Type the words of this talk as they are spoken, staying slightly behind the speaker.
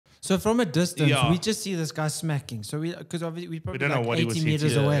So from a distance, Yeah. we just see this guy smacking. So because obviously we probably don't know like what he 80 was meters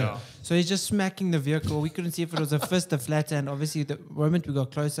hitting. away. Yeah. So he's just smacking the vehicle. We couldn't see if it was a fist or flat hand. Obviously, the moment we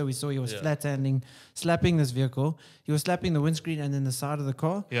got closer, we saw he was flat handing, slapping this vehicle. He was slapping the windscreen and then the side of the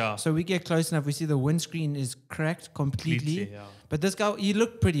car. Yeah. So we get close enough, we see the windscreen is cracked completely. Yeah. But this guy, he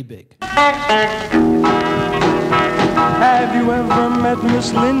looked pretty big. Have you ever met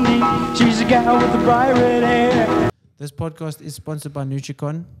Miss Lindy? She's a gal with the bright red hair. This podcast is sponsored by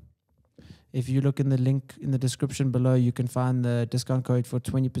Nutricon. If you look in the link in the description below, you can find the discount code for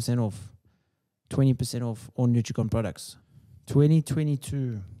 20% off. 20% off all Nutricon products.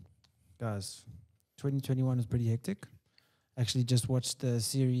 2022. Guys, 2021 was pretty hectic. Actually just watched the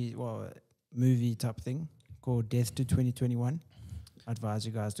series, movie type thing called Death to 2021. I advise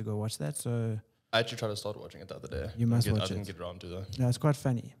you guys to go watch that. So I actually tried to start watching it the other day. You must watch I didn't it. get around to that. no, it's quite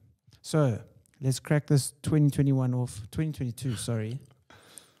funny. So let's crack this 2021 off. 2022, sorry.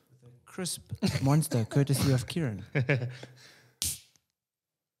 Crisp monster, courtesy of Kieran.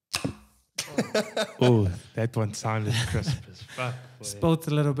 Oh, that one sounded crisp as fuck. boy. Spilt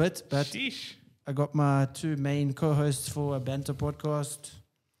a little bit, but Sheesh. I got my two main co-hosts for a Banter podcast,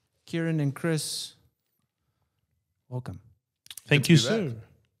 Kieran and Chris. Welcome. Thank Good you, to be sir. back.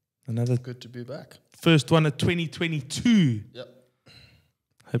 Another Good to be back. first one of 2022. Yep.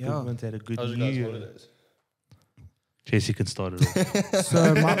 Hope Yeah. everyone's had a good How's your new guys' year. holidays? Jesse can start it off.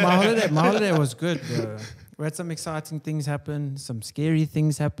 So my holiday was good, bro. We had some exciting things happen, some scary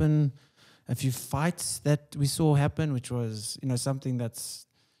things happen, a few fights that we saw happen, which was, something that's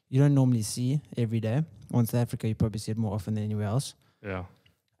you don't normally see every day. In South Africa, you probably see it more often than anywhere else. Yeah.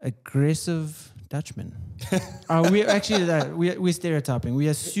 Aggressive Dutchman. We're stereotyping. We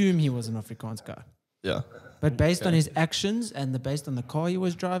assume he was an Afrikaans guy. Yeah. But based on his actions and based on the car he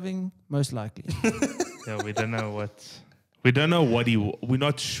was driving, most likely. Yeah, we don't know what we're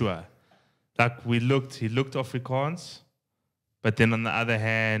not sure. Like he looked Afrikaans, but then on the other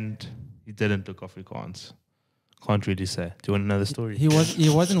hand, he didn't look Afrikaans. Can't really say. Do you want to know the story? He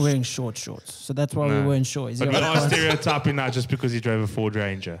wasn't wearing shorts, so that's why we No. weren't sure. Is he But we are Afrikaans? stereotyping now just because he drove a Ford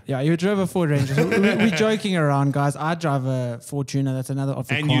Ranger. Yeah, you drove a Ford Ranger. So we're joking around, guys. I drive a Fortuner. That's another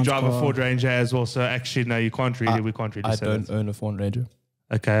Afrikaans And you drive car. a Ford Ranger as well. So actually, no, you can't really. We can't really I say don't that. own a Ford Ranger.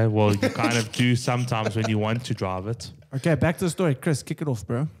 Okay, well, you kind of do sometimes when you want to drive it. Okay, back to the story. Chris, kick it off,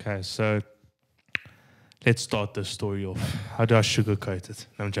 bro. Okay, so let's start the story off. How do I sugarcoat it?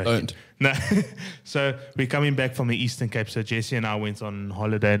 No, I'm joking. Don't. No. So we're coming back from the Eastern Cape. So Jesse and I went on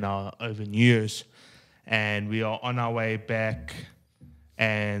holiday now over New Year's. And we are on our way back.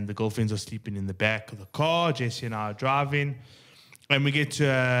 And the girlfriends are sleeping in the back of the car. Jesse and I are driving. And we get to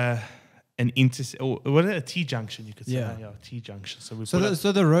a T-junction, you could say. Yeah. T-junction. So we So pull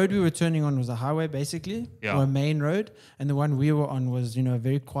up. the road we were turning on was a highway, basically, Yeah. or a main road, and the one we were on was, a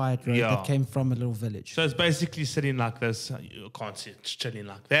very quiet road Yeah. that came from a little village. So it's basically sitting like this. You can't see it chilling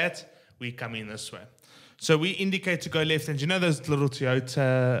like that. We come in this way. So we indicate to go left. And you know those little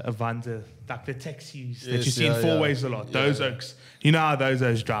Toyota Avanza, like the taxis that you Yes, see in yeah, four yeah. ways a lot? Yeah, Those yeah. oaks. You know how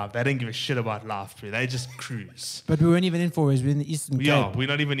those drive. They don't give a shit about life, bro. They just cruise. But we weren't even in four ways. We were in the Eastern Yeah, Cape. we're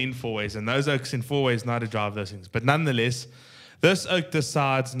not even in four ways. And those oaks in four ways know how to drive those things. But nonetheless, this oak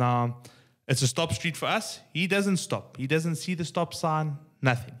decides now it's a stop street for us. He doesn't stop. He doesn't see the stop sign.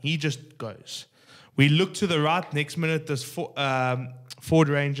 Nothing. He just goes. We look to the right. Next minute, this Ford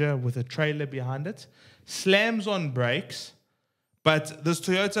Ranger with a trailer behind it slams on brakes. But this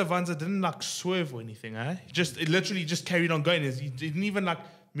Toyota Avanza didn't swerve or anything, eh? It literally just carried on going. He didn't even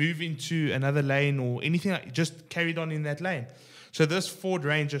move into another lane or anything. It just carried on in that lane. So this Ford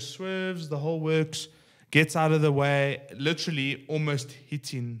Ranger swerves, the whole works, gets out of the way, literally almost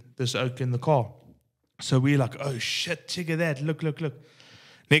hitting this oak in the car. So we're like, oh shit, check at that. Look.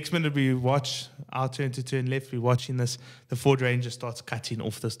 Next minute we watch our turn to turn left. We're watching this. The Ford Ranger starts cutting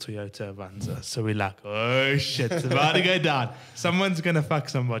off this Toyota Avanza. So we're like, oh shit, it's about to go down. Someone's going to fuck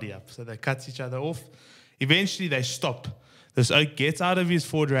somebody up. So they cut each other off. Eventually they stop. This oak gets out of his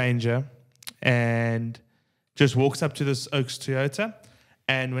Ford Ranger and just walks up to this oak's Toyota.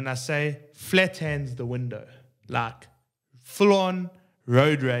 And when I say flat hands the window, like full on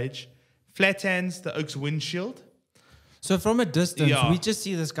road rage, flat hands the oak's windshield. So from a distance, Yeah. we just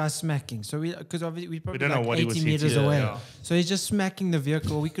see this guy smacking. So because obviously we probably don't know like what he 80 was meters hitting. away. Yeah. So he's just smacking the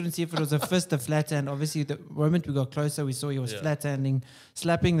vehicle. We couldn't see if it was a fist or flat hand. Obviously, the moment we got closer, we saw he was flat handing,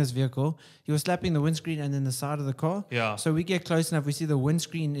 slapping this vehicle. He was slapping the windscreen and then the side of the car. Yeah. So we get close enough, we see the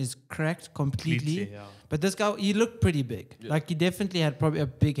windscreen is cracked completely. Yeah. But this guy, he looked pretty big. Like he definitely had probably a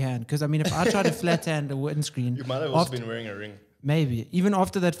big hand. Because I mean, if I try to flat hand a windscreen, You might have also after- been wearing a ring. Maybe. Even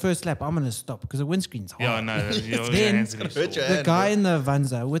after that first lap, I'm going to stop because the windscreen's hard. Yeah, no. Your Then- hands gonna be Hurt your sore. The guy in the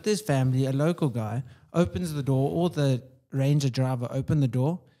Vanza with his family, a local guy, opens the door, or the Ranger driver open the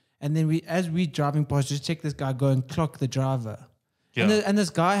door, and then as we driving past, just check this guy go and clock the driver. Yeah. And this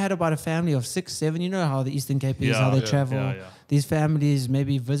guy had about a family of 6, 7. You know how the Eastern Cape is, how they travel. yeah. These families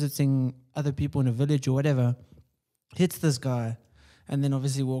maybe visiting other people in a village or whatever. Hits this guy, and then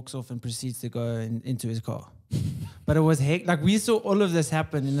obviously walks off and proceeds to go into his car. But it was like we saw all of this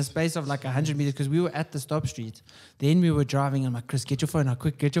happen in the space of like 100 meters because we were at the stop street. Then we were driving. I'm like, Chris, get your phone out,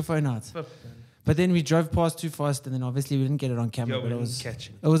 quick, get your phone out. But then we drove past too fast, and then obviously we didn't get it on camera. Yeah, but we it didn't was catch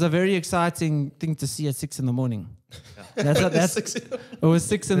it. it was a very exciting thing to see at 6 in the morning. It was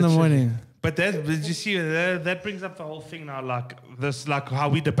 6 in the morning. But did you see that brings up the whole thing now? Like this, like how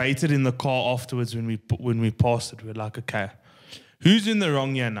we debated in the car afterwards when we passed it. We're like, okay, who's in the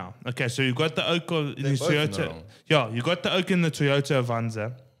wrong here now? Okay, so you got the oak in the They're both in the Toyota. wrong. Yeah, you got the oak in the Toyota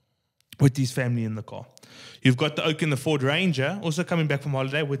Avanza with his family in the car. You've got the oak in the Ford Ranger, also coming back from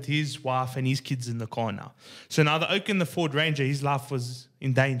holiday with his wife and his kids in the car now. So now the oak in the Ford Ranger, his life was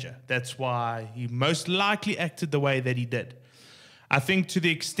in danger. That's why he most likely acted the way that he did. I think to the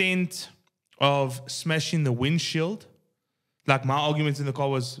extent of smashing the windshield, like my argument in the car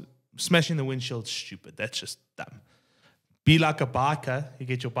was smashing the windshield, stupid. That's just dumb. Be like a biker, you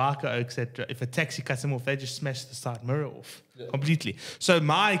get your biker oaks that if a taxi cuts him off, they just smash the side mirror off completely. So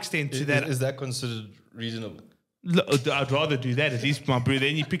my extent to that, Is that considered reasonable? I'd rather do that at least, my bro.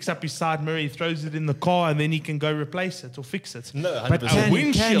 Then he picks up his side mirror, he throws it in the car, and then he can go replace it or fix it. No, 100%. But can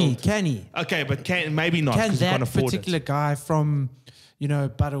windshield. he? Okay, but maybe not Can because he can't that afford particular it. guy from,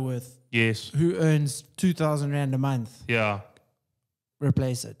 Butterworth, Yes. who earns 2,000 Rand a month, Yeah.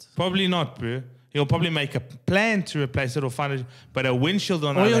 replace it? Probably not, bro. He'll probably make a plan to replace it or find it, but a windshield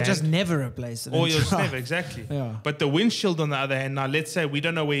on the Or other you'll hand, just never replace it. or and you'll just try. never, exactly. Yeah. But the windshield on the other hand, now let's say we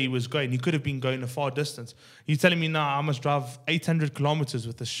don't know where he was going. He could have been going a far distance. You're telling me now I must drive 800 kilometers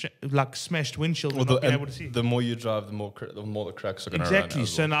with a smashed windshield and not being able to see. The more you drive, the more the cracks are going to Exactly. run.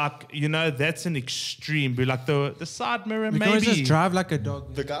 So like, that's an extreme. But like the side mirror, You can maybe. always just drive like a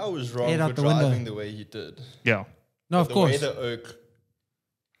dog. The guy was wrong Head out for the window. driving the way he did. Yeah, No, of the course. way the oak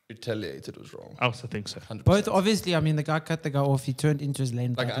retaliated was wrong. I also think so. 100%. Both, obviously, the guy cut the guy off. He turned into his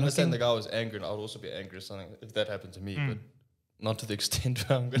lane. Like, back I understand the looking. guy was angry, and I would also be angry if something if that happened to me, but not to the extent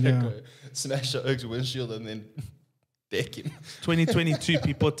where I'm going to go smash the oak's windshield and then deck him. 2022,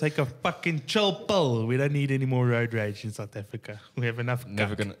 people take a fucking chill pill. We don't need any more road rage in South Africa. We have enough.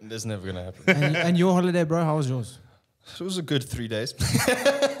 That's never gonna happen. And your holiday, bro, how was yours? So it was a good 3 days.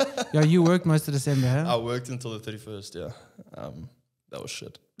 Yeah, you worked most of December, huh? I worked until the 31st. Yeah, that was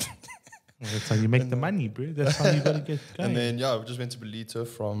shit. That's how you make the money, bro. That's how you gotta get going. And then we just went to Belito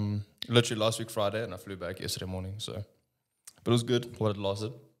from literally last week Friday, and I flew back yesterday morning. So, but it was good. What it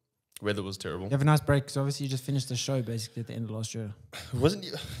lasted. Weather was terrible. You have a nice break, because obviously you just finished the show basically at the end of last year. It wasn't.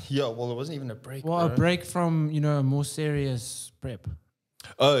 Yeah, well, it wasn't even a break. Well, a bro. break from, a more serious prep.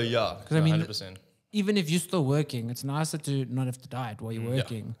 Oh yeah, 'Cause I mean, 100%. Even if you're still working, it's nicer to not have to diet while you're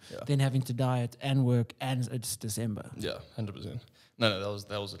working yeah. than having to diet and work, and it's December. Yeah, 100%. No,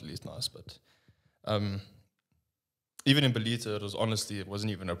 that was at least nice, but even in Belito, it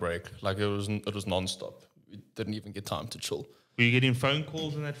wasn't even a break. Like it was non-stop. We didn't even get time to chill. Were you getting phone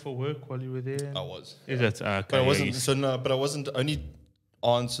calls and that for work while you were there? I was. Is it? Okay. But I wasn't. yes. So no, but I wasn't only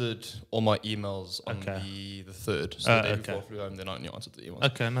answered all my emails on Okay. the 3rd. So the day okay. before I flew home, then I only answered the emails.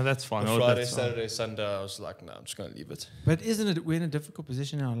 Okay, no, that's fine. On Oh, Friday, that's fine. Saturday, Sunday, I was like, no, I'm just going to leave it. But we're in a difficult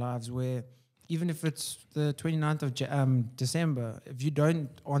position in our lives where even if it's the 29th of December, if you don't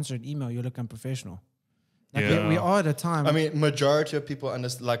answer an email, you look unprofessional. Like Yeah. we are at a time. I mean, majority of people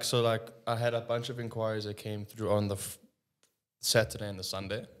understand. Like I had a bunch of inquiries that came through on the Saturday and the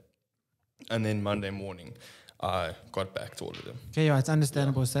Sunday, and then Monday morning, I got back to all of them. okay, yeah, it's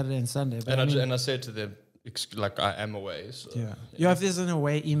understandable Saturday and Sunday. But And I said to them, like I am away. So, yeah, if there's an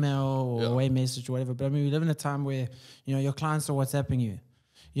away email or Yeah. away message or whatever. But I mean, we live in a time where, your clients are WhatsApping you.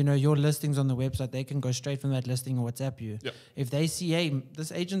 Your listings on the website, they can go straight from that listing or WhatsApp you. Yeah. If they see, hey,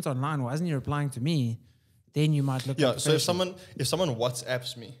 this agent's online, why isn't he replying to me? Then you might look Yeah. like So if someone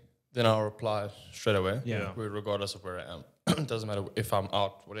WhatsApps me, then I'll reply straight away. Yeah. Regardless of where I am. It doesn't matter if I'm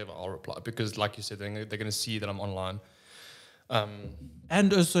out, whatever. I'll reply because, like you said, they're going to see that I'm online.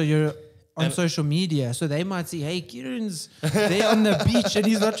 And also you're on social media, so they might see, hey, Kieran's there on the beach and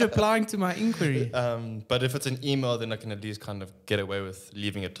he's not replying to my inquiry. But if it's an email, then I can at least kind of get away with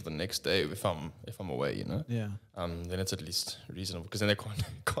leaving it to the next day if I'm away, Yeah. Then it's at least reasonable because then they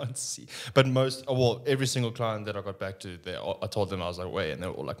can't see. But every single client that I got back to, I told them I was away, and they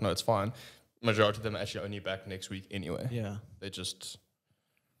were all like, "No, it's fine." majority of them are actually only back next week anyway. Yeah. They just,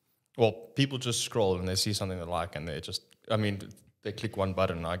 well, people just scroll and they see something they like and they just, I mean, they click one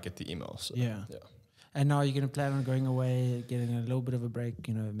button and I get the email. So, Yeah. yeah. And now you're going to plan on going away, getting a little bit of a break,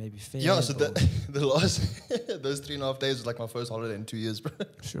 you know, maybe fair. Yeah, so the last, those 3.5 days was like my first holiday in 2 years, bro.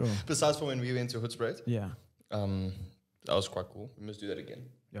 Sure. Besides from when we went to Hoedspruit. Yeah. That was quite cool. We must do that again.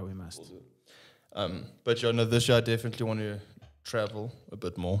 Yeah, we must. We'll do it. But yeah, no, this year I definitely want to travel a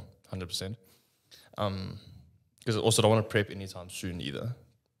bit more, 100%. Because I also don't want to prep anytime soon either.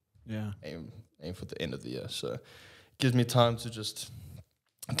 Yeah. Aim for the end of the year. So it gives me time to just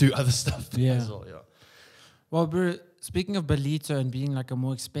do other stuff Yeah. as well, yeah. Well, bro, speaking of Belito and being like a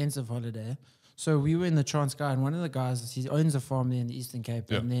more expensive holiday, so we were in the Transkei, and one of the guys, he owns a farm there in the Eastern Cape,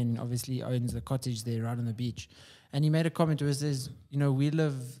 Yeah. and then obviously owns the cottage there right on the beach. And he made a comment where he says, you know, we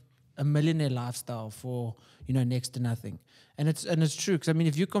live a millionaire lifestyle for, you know, next to nothing. And it's true, because I mean,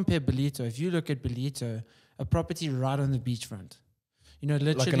 if you compare Belito, if you look at Belito, a property right on the beachfront, you know,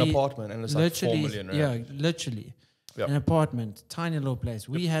 literally. Like an apartment, and it's like 4 million, right? Yeah, literally. Yeah. An apartment, tiny little place.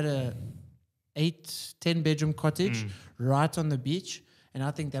 We had a 10 bedroom cottage right on the beach, and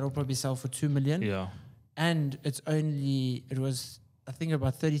I think that'll probably sell for 2 million. Yeah. And it was I think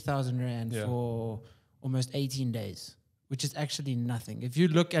about 30,000 rand Yeah. for almost 18 days, which is actually nothing. If you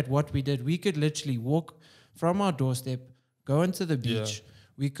look at what we did, we could literally walk from our doorstep, go into the beach.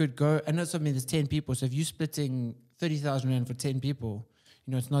 We could go, and that's, I mean, there's 10 people. So if you're splitting 30,000 rand for 10 people,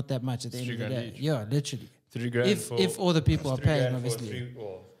 you know, it's not that much at the end of the day. each. Yeah, literally. 3 grand If all the people are 3 paying, grand for obviously. 3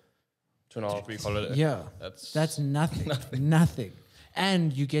 or 2.5 week holiday. Yeah, That's nothing. Nothing.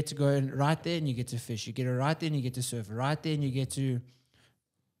 And you get to go in right there and you get to fish. You get to right there and you get to surf. Right there and you get to,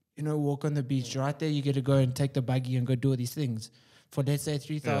 you know, walk on the beach. Right there you get to go and take the buggy and go do all these things for, let's say,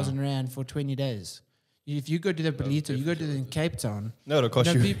 3,000 rand for 20 days. If you go to the Belito, you go to the in Cape Town. No, it'll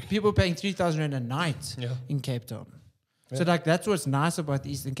cost you. People paying 3,000 rand a night Yeah. in Cape Town. So like that's what's nice about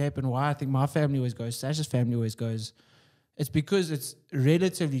the Eastern Cape, and why I think my family always goes, Sash's family always goes. It's because it's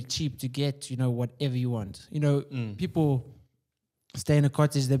relatively cheap to get, you know, whatever you want. You know, people stay in a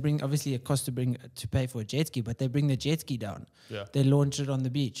cottage. They bring, obviously it costs to pay for a jet ski, but they bring the jet ski down. Yeah. They launch it on the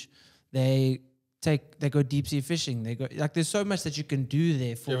beach. They go deep sea fishing. They go, like, there's so much that you can do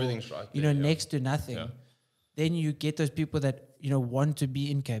there for, Everything's right you there, know, yeah. next to nothing. Yeah. Then you get those people that, you know, want to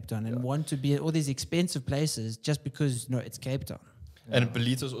be in Cape Town and want to be at all these expensive places just because, you know, it's Cape Town. And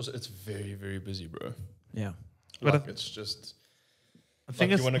Belito's also, it's very, very busy, bro. Yeah. But Like, it's just, I think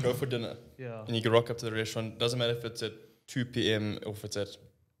like it's you want to go for dinner. Yeah. And you can rock up to the restaurant. Doesn't matter if it's at 2 p.m. or if it's at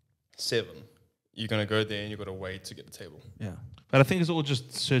 7. You're going to go there and you've got to wait to get a table. Yeah. But I think it's all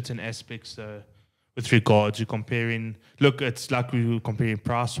just certain aspects with regards to comparing. Look, it's like we were comparing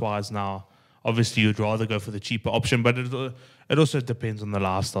price-wise now. Obviously, you'd rather go for the cheaper option, but it also depends on the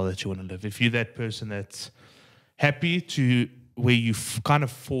lifestyle that you want to live. If you're that person that's happy to where you kind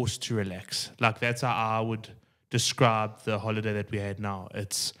of forced to relax, like that's how I would describe the holiday that we had now.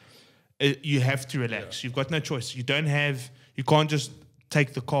 You have to relax. You've got no choice. You can't just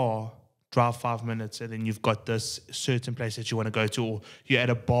take the car, drive 5 minutes, and then you've got this certain place that you want to go to, or you're at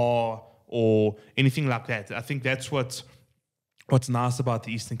a bar or anything like that. I think that's what's nice about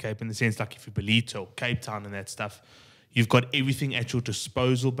the Eastern Cape, in the sense, like if you're Belito, Cape Town and that stuff, you've got everything at your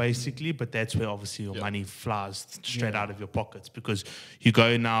disposal basically, but that's where obviously your money flies straight out of your pockets, because you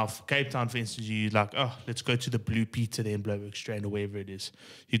go now, for Cape Town for instance, you're like, oh, let's go to the Blue Peter there in Bloemfontein Strand or wherever it is.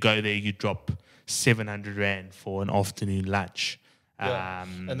 You go there, you drop 700 rand for an afternoon lunch. Yeah.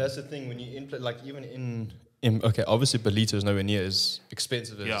 And that's the thing, when you like even in okay, obviously Belito is nowhere near as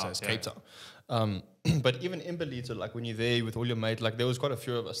expensive as Cape Town. But even in Belito, like when you're there with all your mates, like there was quite a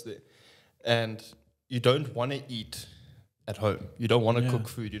few of us there, and you don't want to eat at home. You don't want to cook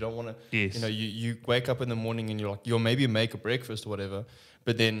food. You don't want to, you know, you wake up in the morning and you're like, you'll maybe make a breakfast or whatever,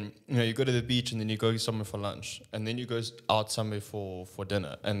 but then, you know, you go to the beach and then you go somewhere for lunch, and then you go out somewhere for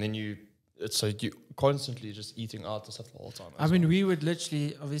dinner, and then you constantly just eating out and stuff the whole time. I mean, we would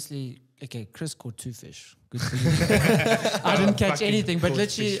literally, obviously, okay, Chris caught 2 fish. Good for you. I didn't catch anything, but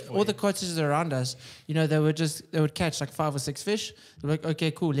literally all the cottages around us, you know, they would catch like 5 or 6 fish. They're like,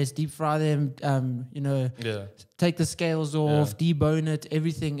 okay, cool, let's deep fry them, you know, take the scales off, debone it,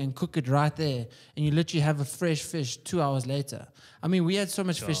 everything, and cook it right there. And you literally have a fresh fish 2 hours later. I mean, we had so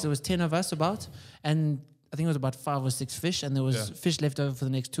much fish. There was 10 of us about, and I think it was about 5 or 6 fish, and there was fish left over for the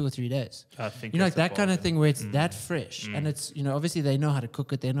next 2 or 3 days. I think, you know, like that kind of thing where it's that fresh, and it's, you know, obviously they know how to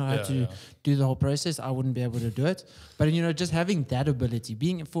cook it, they know how to do the whole process. I wouldn't be able to do it, but you know, just having that ability,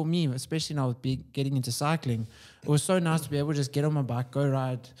 being, for me, especially now with getting into cycling, it was so nice to be able to just get on my bike, go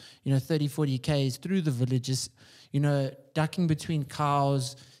ride, you know, 30, 40 Ks through the villages, you know, ducking between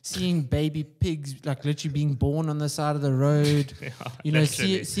cows, seeing baby pigs like literally being born on the side of the road. You know,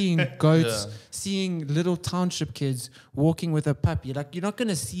 seeing goats, seeing little township kids walking with a puppy. Like you're not going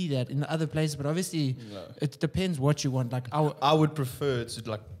to see that in other places, but obviously it depends what you want. Like I would prefer to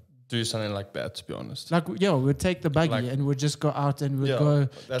like do something like that, to be honest. Like we'd take the buggy and we'd just go out and we'd go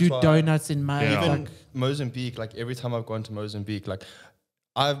do why donuts in mud. Yeah. Even Mozambique, like every time I've gone to Mozambique, like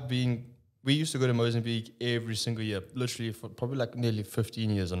we used to go to Mozambique every single year, literally for probably like nearly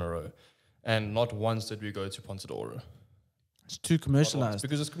 15 years in a row. And not once did we go to Ponta do Oro. It's too commercialized.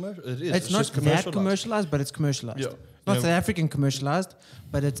 Because it's commercial. It is. It's not just that commercialized, but it's commercialized. Yeah. Not South African commercialized,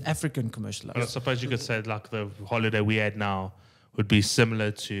 but it's African commercialized. And I suppose you could say like the holiday we had now would be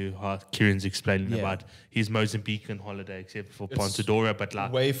similar to how Kieran's explaining about his Mozambican holiday, except for Ponta do Oro, but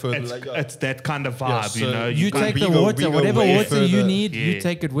like way further. it's that kind of vibe, so you know. You can't- take the go- water, we go whatever way water you further. need, you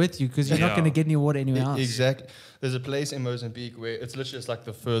take it with you because you're not going to get any water anywhere else. Exactly. There's a place in Mozambique where it's literally just like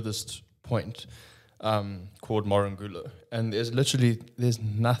the furthest point called Morangulo. And there's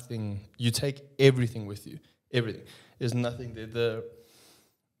nothing. You take everything with you. Everything. There's nothing there.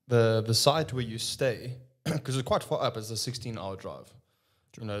 The site where you stay, because it's quite far up, it's a 16-hour drive.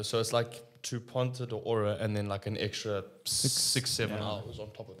 You know, so it's like to Ponta do Oro and then like an extra 6-7 hours on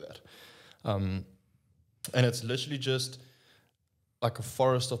top of that. And it's literally just like a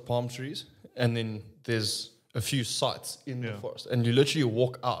forest of palm trees, and then there's a few sites in the forest, and you literally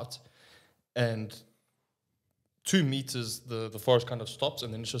walk out, and 2 meters the forest kind of stops,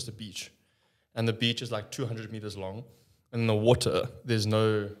 and then it's just a beach, and the beach is like 200 meters long, and the water, there's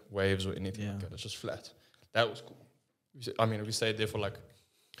no waves or anything like that. It's just flat. That was cool. We stayed there for like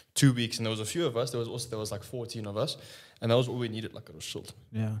 2 weeks, and there was a few of us. There was like 14 of us, and that was all we needed. Like it was chilled.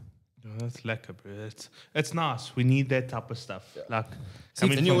 Yeah. Oh, that's lekker, bro. It's nice. We need that type of stuff. Like,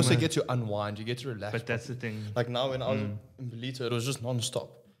 And you also get to unwind. You get to relax. But that's the thing. Like now when I was in Belito, it was just non-stop.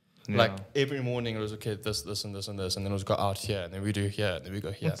 Like every morning it was okay, this and this and this, and then it was go out here, and then we do here, and then we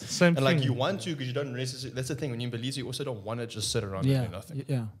go here. It's the same and like thing. you want to, because you don't necessarily. That's the thing. When you're in Belito, you also don't want to just sit around and do nothing.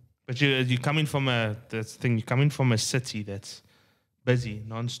 Yeah. But you're coming from that's the thing. You're coming from a city that's busy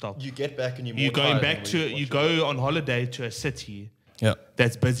non-stop. You get back and You're going back to you go on holiday to a city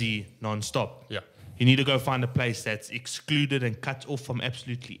that's busy non-stop. Yeah. You need to go find a place that's excluded and cut off from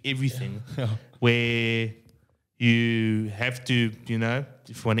absolutely everything, where you have to, you know,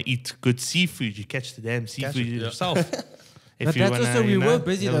 if you want to eat good seafood, you catch the damn seafood yourself. But that's also, we were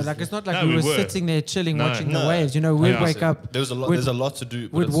busy though. Like it's not like we were sitting there chilling, watching the waves. You know, we'd wake up. There's a lot to do.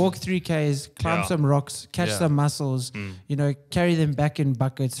 We'd walk 3Ks, climb some rocks, catch some mussels, you know, carry them back in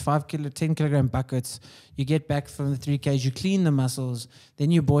buckets, 10 kilogram buckets. You get back from the 3Ks, you clean the mussels,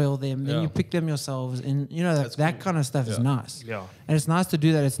 then you boil them, then you pick them yourselves. And, you know, that kind of stuff is nice. Yeah. And it's nice to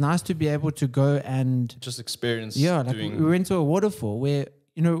do that. It's nice to be able to go and just experience. Yeah, like we went to a waterfall where,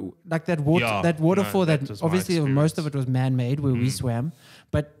 you know, like that waterfall that obviously most of it was man-made where we swam.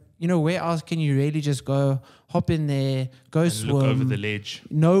 But, you know, where else can you really just go, hop in there, go and swim? Look over the ledge.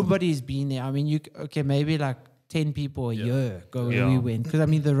 Nobody's been there. I mean, maybe like 10 people a year go where we went. Because, I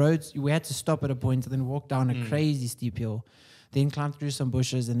mean, the roads, we had to stop at a point and then walk down a crazy steep hill, then climb through some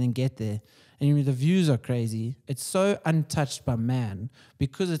bushes and then get there. And you know, the views are crazy. It's so untouched by man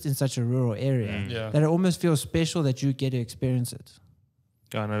because it's in such a rural area that it almost feels special that you get to experience it.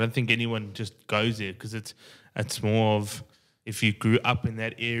 Yeah, and I don't think anyone just goes there because it's more of if you grew up in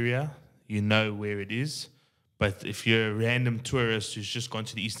that area, you know where it is. But if you're a random tourist who's just gone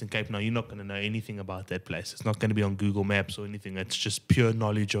to the Eastern Cape now, you're not going to know anything about that place. It's not going to be on Google Maps or anything. It's just pure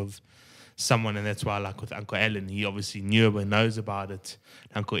knowledge of someone, and that's why, like with Uncle Alan, he obviously knew and knows about it.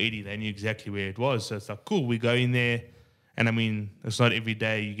 Uncle Eddie, they knew exactly where it was. So it's like, cool, we go in there. And I mean, it's not every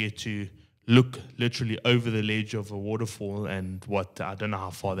day you get to look literally over the ledge of a waterfall, and I don't know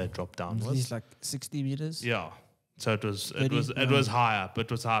how far that drop down was. At least like 60 meters. Yeah. So it was high up. It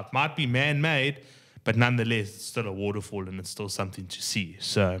was high. It might be man-made, but nonetheless, it's still a waterfall and it's still something to see.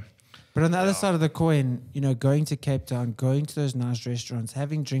 So, but on the other side of the coin, you know, going to Cape Town, going to those nice restaurants,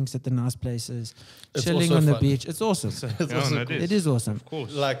 having drinks at the nice places, chilling on the beach, it's awesome. It is awesome. Of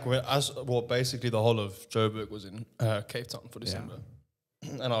course. Like basically the whole of Joburg was in Cape Town for December.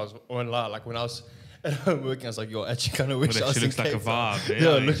 And I was when I was at home working, I was like, yo, I actually kind of wish I was in looks like Cape a Town. vibe.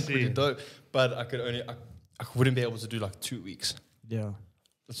 Yeah, it looks pretty dope. But I wouldn't be able to do like 2 weeks. Yeah.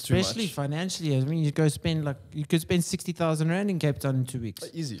 That's too Especially much. financially. I mean, you could spend 60,000 rand in Cape Town in 2 weeks.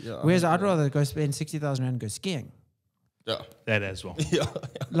 Easy, yeah. Whereas I'd rather go spend 60,000 rand and go skiing. Yeah. That as well. Yeah.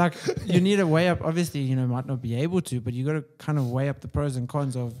 Like, you need to weigh up, obviously, you know, might not be able to, but you got to kind of weigh up the pros and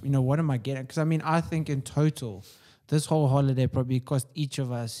cons of, you know, what am I getting? Because, I mean, I think in total, this whole holiday probably cost each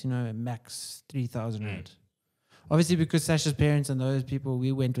of us, you know, max 3,000 rand. obviously because Sasha's parents and those people,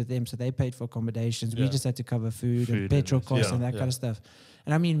 we went with them, so they paid for accommodations. We just had to cover food and petrol costs and that kind of stuff.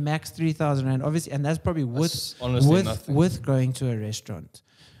 And I mean, max 3,000 rand, obviously, and that's probably with going to a restaurant,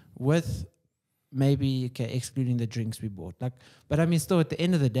 with maybe excluding the drinks we bought. But I mean, still at the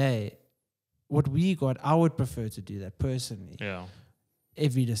end of the day, what we got, I would prefer to do that personally. Yeah.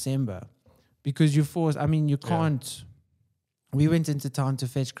 Every December, because you force. I mean, you can't. We went into town to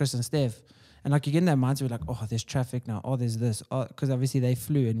fetch Chris and Steph, and like you get in that mindset, we're like, oh, there's traffic now. Oh, there's this. Because obviously they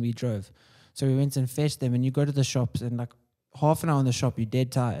flew and we drove, so we went and fetched them. And you go to the shops, and like half an hour in the shop, you're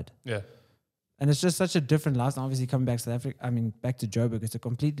dead tired. Yeah. And it's just such a different lifestyle. Obviously, coming back to South Africa, I mean, back to Joburg, it's a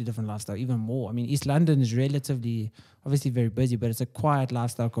completely different lifestyle, even more. I mean, East London is relatively, obviously very busy, but it's a quiet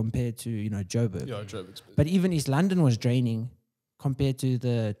lifestyle compared to, Joburg. Yeah, Joburg's busy. But even East London was draining compared to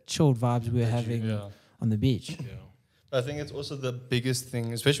the chilled vibes we were having on the beach. Yeah. I think it's also the biggest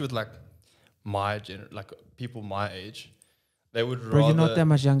thing, especially with like people my age. They would Bro, you're not that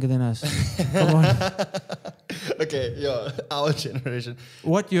much younger than us. Come on. Okay, yeah, our generation.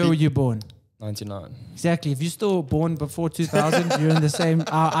 What year were you born? 99. Exactly. If you're still born before 2000, you're in the same.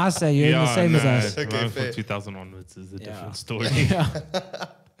 I say you're in the same as us. Okay, from 2000 onwards is a different story.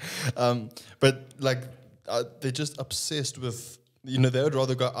 But like, they're just obsessed with. They would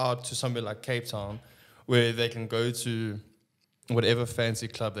rather go out to somewhere like Cape Town, where they can go to whatever fancy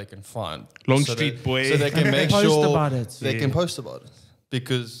club they can find. Long Street Boy. So they can make post sure about it. they can post about it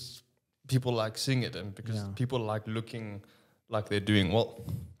because people like seeing it and because people like looking like they're doing well.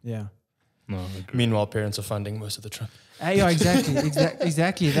 Yeah. No, I agree. Meanwhile, parents are funding most of the trip. Yeah,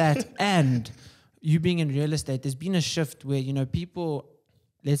 exactly that. And you being in real estate, there's been a shift where, people,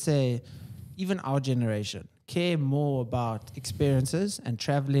 let's say, even our generation, care more about experiences and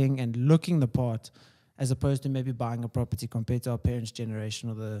traveling and looking the part as opposed to maybe buying a property compared to our parents' generation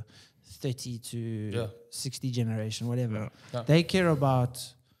or the 30 to 60 generation, whatever. Yeah. They care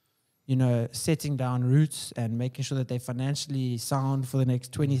about, setting down roots and making sure that they're financially sound for the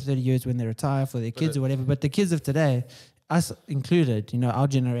next 20, 30 years when they retire for their kids or whatever. But the kids of today, us included, our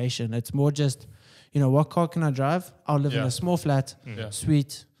generation, it's more just, what car can I drive? I'll live in a small flat,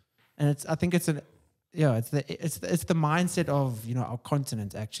 sweet. And I think it's the mindset of, our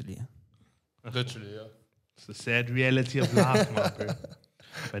continent actually. Literally, yeah. It's the sad reality of life, my bro.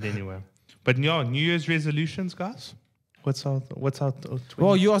 But anyway. But New Year's resolutions, guys? What's our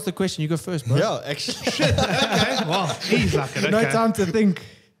Well, you asked the question. You go first, bro. Yeah, actually. Shit. Okay. Well, geez, okay. No time to think.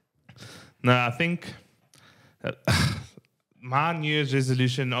 No, I think my New Year's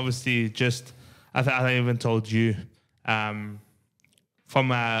resolution, obviously, just I even told you, from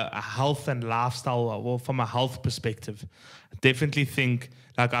a health and lifestyle, well, from a health perspective, I definitely think,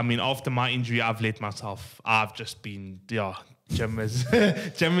 after my injury, I've let myself. I've just been, gym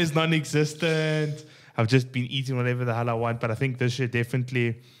is non-existent. I've just been eating whatever the hell I want. But I think this year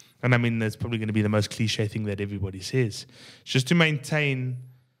definitely, and I mean, that's probably going to be the most cliche thing that everybody says, it's just to maintain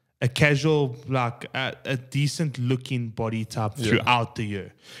a casual, a decent looking body type throughout the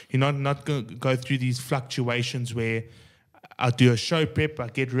year. You're not going to go through these fluctuations where I do a show prep, I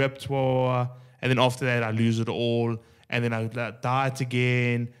get ripped, and then after that I lose it all, and then I diet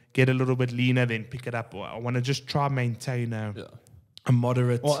again, get a little bit leaner, then pick it up. I want to just try and maintain a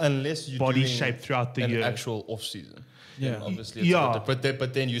moderate body shape throughout the year. Actual off season. Yeah. Obviously.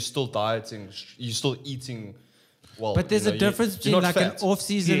 But then you're still dieting, you're still eating well. But there's a difference between an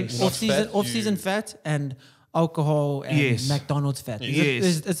off-season fat and alcohol and McDonald's fat.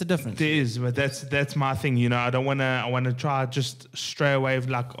 It's a difference. There is, but that's my thing. I don't want to. I want to try just stray away.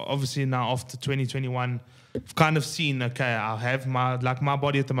 Obviously now after 2021, I've kind of seen. Okay, I'll have my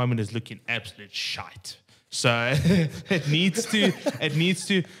body at the moment is looking absolute shite. So it needs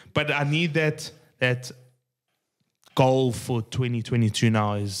to. But I need that goal for 2022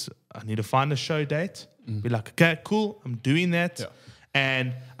 now is I need to find a show date. Be like, okay, cool, I'm doing that,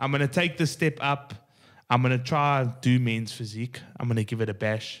 and I'm gonna take the step up. I'm going to try and do men's physique. I'm going to give it a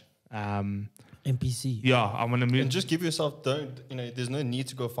bash. NPC. Yeah, I'm going to move. And just give yourself, there's no need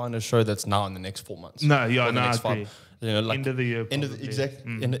to go find a show that's now in the next 4 months. No, I agree. End of the year. End of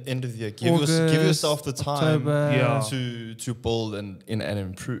the year. Give yourself the time to build and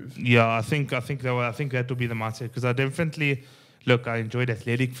improve. Yeah, I think that will be the mindset, because I definitely, I enjoyed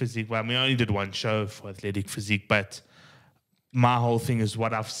athletic physique. Well, I only did one show for athletic physique, but my whole thing is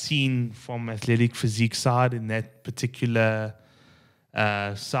what I've seen from athletic physique side in that particular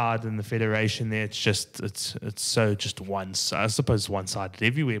side in the federation there. It's so just I suppose one-sided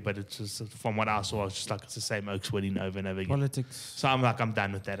everywhere, but it's just from what I saw, it's just it's the same Oaks winning over and over again. Politics. So I'm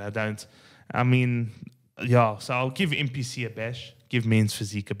done with that. So I'll give NPC a bash, give men's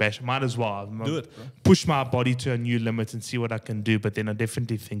physique a bash. Might as well. Do it, bro. Push my body to a new limit and see what I can do. But then I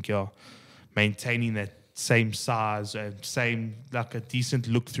definitely think maintaining that same size and same, like, a decent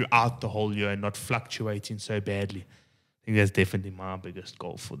look throughout the whole year and not fluctuating so badly. I think that's definitely my biggest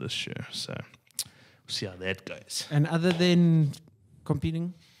goal for this year. So we'll see how that goes. And other than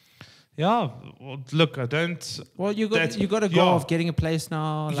competing? Yeah, well, look, I don't. Well, you got a goal of getting a place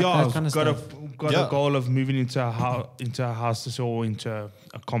now. Like that kind of got stuff. a goal of moving into a house or into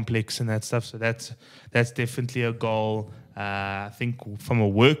a complex and that stuff. So that's definitely a goal. I think from a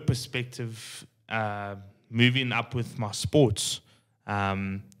work perspective, moving up with my sports.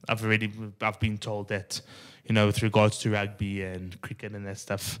 I've been told that, with regards to rugby and cricket and that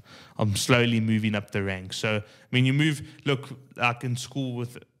stuff, I'm slowly moving up the ranks. So when you move, look, like in school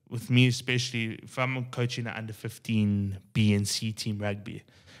with me especially, if I'm coaching an under 15 B and C team rugby,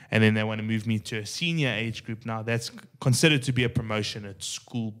 and then they want to move me to a senior age group now, that's considered to be a promotion at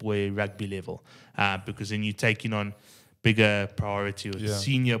schoolboy rugby level, because then you're taking on bigger priority with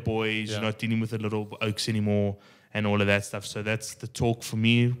senior boys. You're not dealing with the little oaks anymore and all of that stuff. So that's the talk for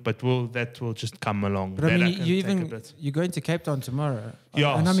me, but that will just come along. But I mean, you're going to Cape Town tomorrow.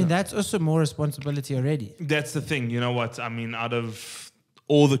 Yeah. And I mean, that's also more responsibility already. That's the thing. You know what? I mean, out of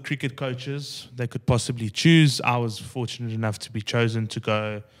all the cricket coaches they could possibly choose, I was fortunate enough to be chosen to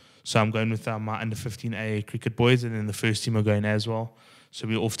go. So I'm going with my under 15A cricket boys, and then the first team are going as well. So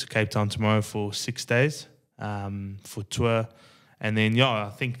we're off to Cape Town tomorrow for 6 days for tour. And then, I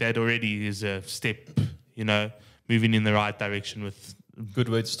think that already is a step, moving in the right direction with... Good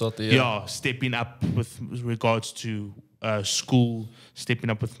way to start the year. Yeah, stepping up with regards to school, stepping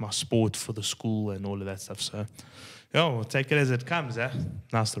up with my sport for the school and all of that stuff. So, we'll take it as it comes.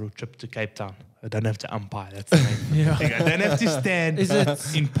 Nice little trip to Cape Town. I don't have to umpire. That's the main thing. I don't have to stand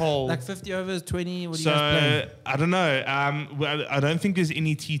in pole. Like 50 overs, 20? What do you guys play? I don't know. I don't think there's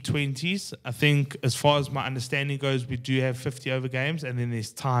any T20s. I think as far as my understanding goes, we do have 50 over games, and then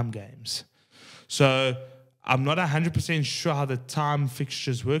there's time games. So I'm not 100% sure how the time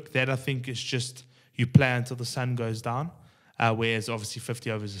fixtures work. That I think is just you play until the sun goes down, whereas obviously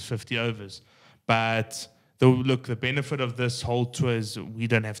 50 overs is 50 overs. But the benefit of this whole tour is we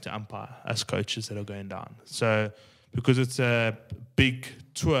don't have to umpire as coaches that are going down. So because it's a big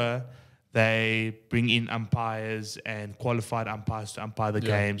tour, they bring in umpires and qualified umpires to umpire the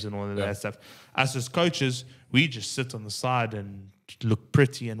games and all of that stuff. Us as coaches, we just sit on the side and look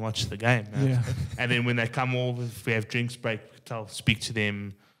pretty and watch the game. And then when they come over, if we have drinks break, speak to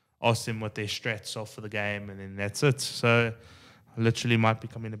them, ask them what their strats are for the game, and then that's it. So I literally might be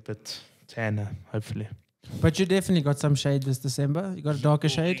coming a bit tanner, hopefully. But you definitely got some shade this December. You got a darker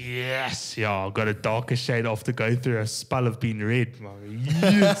shade? Yes, I got a darker shade after going through a spell of being red.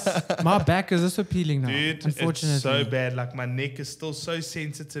 Yes. My back is also peeling now, dude, unfortunately. It's so bad. Like, my neck is still so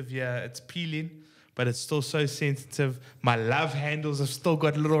sensitive here. It's peeling, but it's still so sensitive. My love handles have still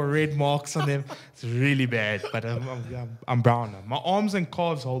got little red marks on them. It's really bad, but I'm brown now. My arms and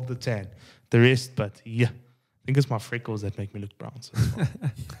calves hold the tan. The rest, but I think it's my freckles that make me look brown. So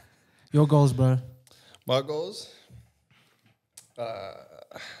Your goals, bro? My goals,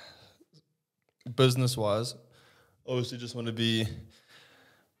 business-wise, obviously just want to be,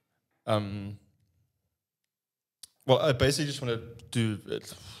 I basically just want to do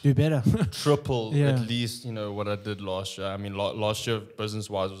better, triple at least, what I did last year. I mean, last year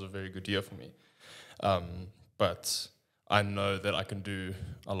business-wise was a very good year for me, but I know that I can do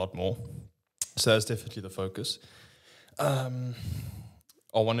a lot more. So that's definitely the focus.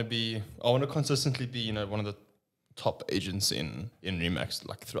 I want to consistently be, one of the top agents in Remax,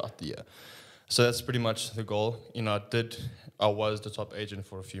 like, throughout the year. So that's pretty much the goal. I was the top agent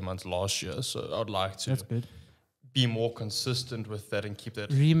for a few months last year, so I would like to be more consistent with that and keep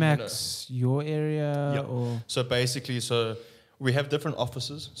that. Remax, your area? Or? So basically, we have different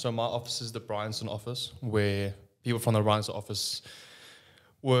offices. So my office is the Bryanston office, where people from the Bryanston office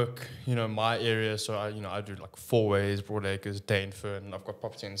work, my area. So I do like Fourways, Broadacres, Danefern. I've got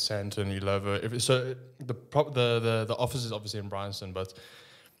property in Sandton, Ulova. So the office is obviously in Bryanston, but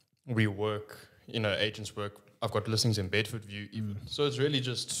we work, agents work. I've got listings in Bedford View even. So it's really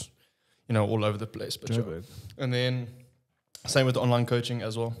just, all over the place. But and then same with online coaching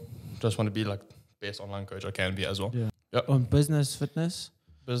as well. Just want to be like best online coach I can be as well. Yeah. On business, fitness.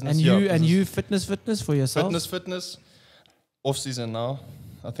 Business. And you fitness for yourself. Fitness. Off season now.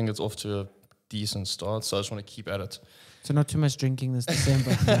 I think it's off to a decent start, so I just want to keep at it. So not too much drinking this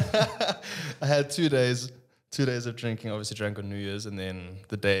December. I had 2 days of drinking. Obviously drank on New Year's, and then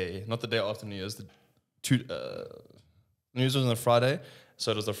not the day after New Year's, New Year's was on a Friday,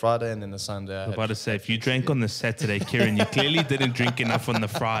 So it was the Friday and then the Sunday. I was about to say, if you drank on the Saturday, Kieran, you clearly didn't drink enough on the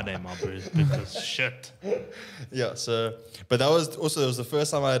Friday, my bro. Because shit. Yeah, so, but that was also, it was the first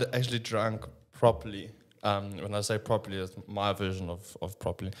time I had actually drunk properly. When I say properly, it's my version of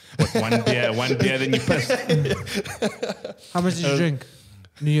properly. What, one beer, then you pissed. How much did you drink?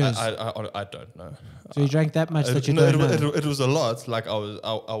 New Year's. I don't know. So you drank that much that you don't know? It was a lot. Like I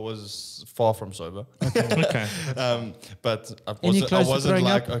was far from sober. Okay. But Any I close to wasn't throwing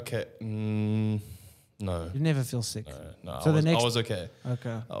like up? okay. No. You never feel sick. No. So the next. I was okay.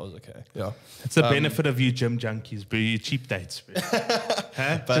 Okay. I was okay. Yeah. It's the benefit of you gym junkies, bro. You cheap dates, bro.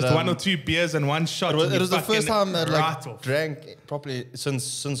 Huh? But, just 1 or 2 beers and one shot. It was the first time I right off. drank properly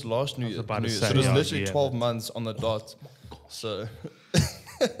since last New Year. about to So say, it was yeah, literally yeah. 12 months on the dot. So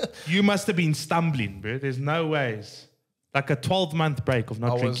You must have been stumbling, bro. There's no ways. Like a 12-month break of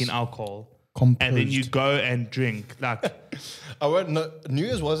not drinking alcohol. And then you go and drink. Like New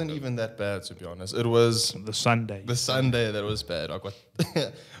Year's wasn't even that bad, to be honest. It was the Sunday. the Sunday that was bad. I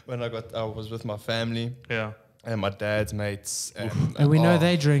was with my family Yeah. and my dad's mates, And we know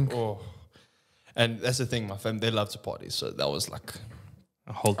they drink. Oh. And that's the thing, my family, they love to party, so that was like,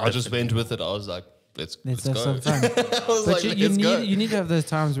 A whole I just went with it. I was like, let's Let's go. have some fun. I was But like, you let's go. need to have those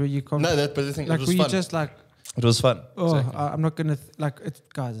times where you can't. No, but the thing, like it was where you fun. just like, It was fun. oh, Exactly. I'm not gonna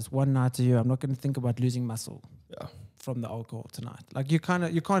guys. It's one night a year. I'm not gonna think about losing muscle Yeah. from the alcohol tonight. Like you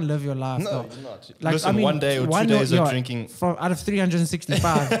can't live your life. No, though. you're not. Like, Listen, I mean, one day or 2 one days yeah, of drinking. from out of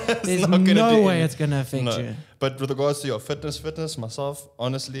 365, there's not gonna no do way any- it's gonna affect No. you. But with regards to your fitness, myself,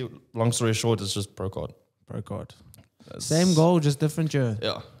 honestly, long story short, it's just pro card. Pro God. That's- Same goal, just different year.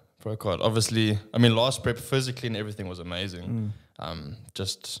 Yeah, pro card. Obviously, I mean, last prep physically and everything was amazing.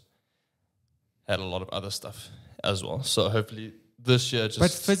 Just had a lot of other stuff as well. So hopefully this year just.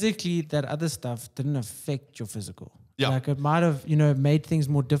 But physically, that other stuff didn't affect your physical. Yeah. Like it might have, made things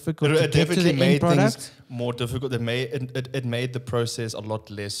more difficult to it get to the definitely end made product. things more difficult. It made the process a lot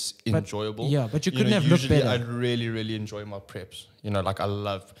less enjoyable. yeah, but you know, couldn't have looked usually better. I really, really enjoy my preps. Like I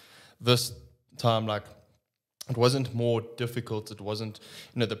love this time. Like it wasn't more difficult. It wasn't.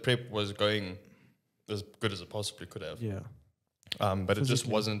 The prep was going as good as it possibly could have. Yeah. But it just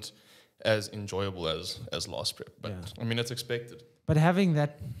Physically. wasn't as enjoyable as last prep. But Yeah. I mean, it's expected. But having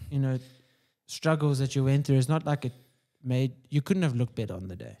that, struggles that you went through, it's not like you couldn't have looked better on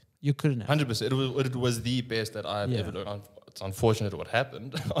the day. You couldn't have. 100%. It was the best that I've Yeah. ever done. It's unfortunate what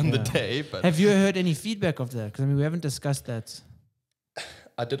happened on the Yeah. day, but Have you heard any feedback of that? Because we haven't discussed that.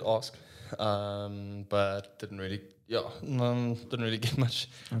 I did ask, but didn't really get much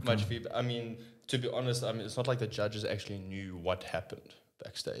feedback. I mean, to be honest, it's not like the judges actually knew what happened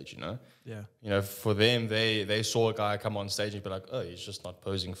backstage. Yeah. For them, they saw a guy come on stage and be like, oh, he's just not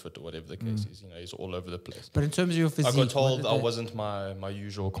posing fit or whatever the case is. He's all over the place. But in terms of your I physique, got told what I did wasn't my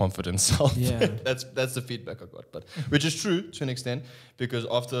usual confident self. Yeah. that's the feedback I got, but which is true to an extent, because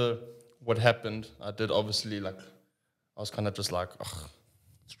after what happened, I did obviously I was kind of just like, ugh,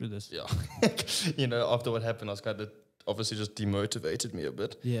 screw this. yeah. After what happened, I was kind of obviously just demotivated me a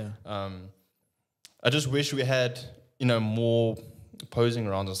bit. Yeah. I just wish we had more posing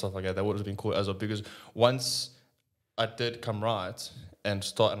rounds and stuff like that. That would have been cool as well, because once I did come right and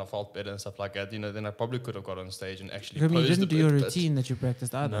I felt better and stuff like that, then I probably could have got on stage and actually I mean, you posed didn't a do your bit, but routine that you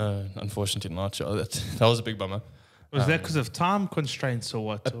practiced either. No, unfortunately not. Yeah, that was a big bummer. Was that because of time constraints or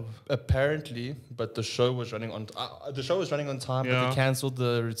what? Apparently, but the show was running on. The show was running on time, but Yeah. they cancelled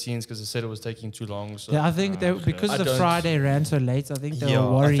the routines because they said it was taking too long. So Yeah, I think because I the don't- Friday ran so late, I think they Yeah,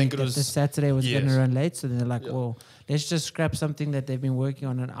 were I worried think it that was- the Saturday was going to yes. run late. So they're like, Yeah. well, let's just scrap something that they've been working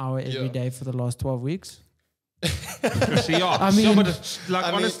on an hour every Yeah. day for the last 12 weeks. I mean- but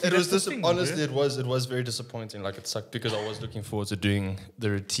honestly, it was that's the thing, honestly bro. it was very disappointing. Like it sucked because I was looking forward to doing the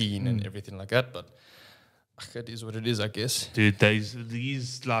routine and everything like that. But it is what it is, I guess. Dude,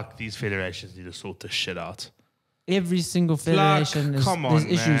 these federations need to sort this shit out. Every single federation Like, come there's on,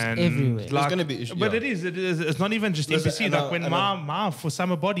 issues man. everywhere. There's gonna be issues, But yeah. it is. It's not even just Listen, NPC. and Like I- when and my for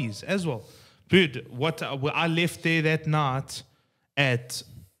summer bodies as well. Dude, I left there that night at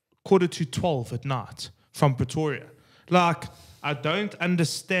 11:45 at night from Pretoria. Like, I don't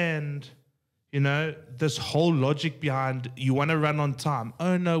understand, this whole logic behind you want to run on time.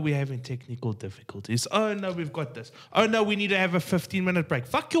 Oh, no, we're having technical difficulties. Oh, no, we've got this. Oh, no, we need to have a 15-minute break.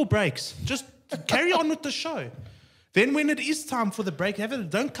 Fuck your breaks. Just carry on with the show. Then when it is time for the break,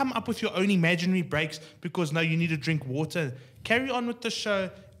 don't come up with your own imaginary breaks because, no, you need to drink water. Carry on with the show.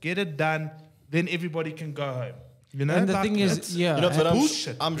 Get it done. Then everybody can go home. And the thing is, it's- yeah, But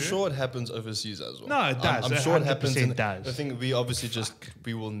bullshit, I'm bro. sure it happens overseas as well. No, it does. I'm It sure it happens. 100% does. The thing we obviously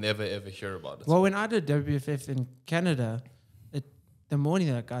we will never ever hear about it. well, when I did WFF in Canada, the morning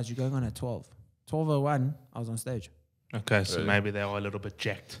they're like, guys, you're going on at 12. 12:01, I was on stage. Okay, so Really? maybe they are a little bit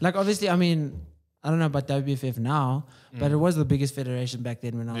jacked. Like, obviously, I mean, I don't know about WFF now, but it was the biggest federation back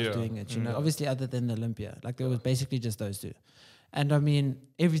then when I was Yeah. doing it. You know, obviously, other than the Olympia, like there was basically just those two, and I mean,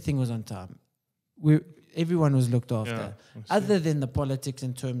 everything was on time. Everyone was looked after, Yeah, other than the politics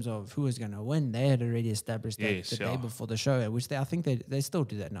in terms of who was going to win. They had already established that Yes, the yeah. day before the show, which I think they still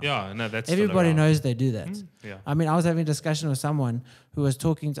do that now. Yeah, no, that's still Everybody around. knows they do that. Yeah. I mean, I was having a discussion with someone who was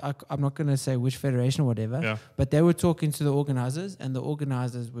talking to, I'm not going to say which federation or whatever, Yeah. but they were talking to the organizers, and the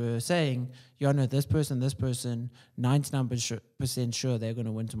organizers were saying, you know, this person, 99% sure they're going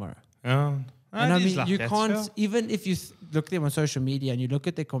to win tomorrow. Yeah. And I it is mean, like you that, can't, yeah. even if you look them on social media and you look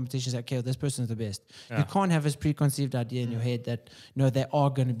at their competitions, like, okay, well, this person's the best. Yeah. You can't have this preconceived idea in your head that, you know, they are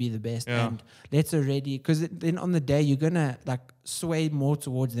going to be the best. Yeah. And let's already, because then on the day, you're going to like sway more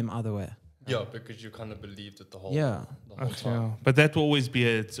towards them other way. Yeah, because you kind of believed it the whole Yeah. time. Yeah. But that will always be,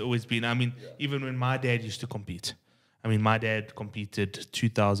 it's always been, I mean, even when my dad used to compete, I mean, my dad competed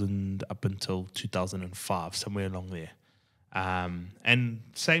 2000 up until 2005, somewhere along there. And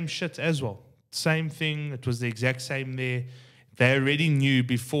same shit as well. Same thing. It was the exact same there. They already knew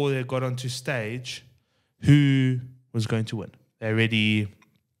before they got onto stage who was going to win. They already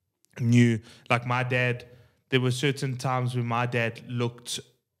knew. Like my dad, there were certain times when my dad looked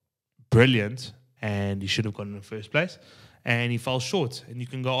brilliant and he should have gone in the first place, and he fell short. And you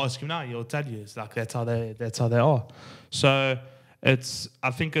can go ask him now; he'll tell you. It's like that's how they are. So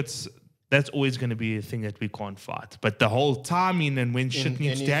that's always going to be a thing that we can't fight. But the whole timing and when shit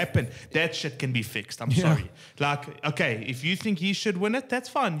needs to happen, that shit can be fixed. I'm sorry. Like, okay, if you think he should win it, that's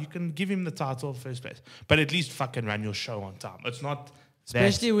fine. You can give him the title in the first place. But at least fucking run your show on time. It's not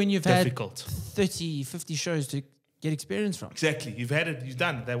Especially when you've difficult. had 30, 50 shows to get experience from. Exactly. You've had it. You've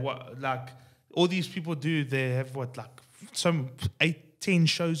done it. They like all these people do. They have some 8-10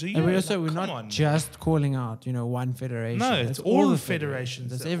 shows a year. And we're Like, not come on, just calling out, you know, one federation. no, it's all the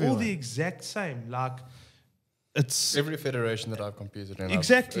federations. It's They're all everyone. the exact same. Like it's Every federation that I've competed in.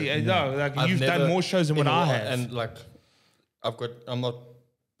 exactly. I've You've done never- more shows than what in I all- have. And like, I'm not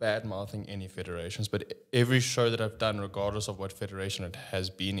bad mouthing any federations, but every show that I've done, regardless of what federation it has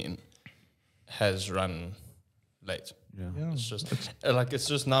been in, has run late. Yeah. It's just it's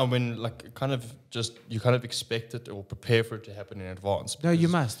just now when you kind of expect it or prepare for it to happen in advance. No, you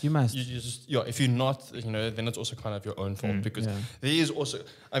because must. You just if you're not, then it's also kind of your own fault because Yeah. there is also.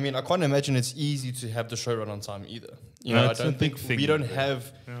 I mean, I can't imagine it's easy to have the show run on time either. No, I it's a don't big think thing. we don't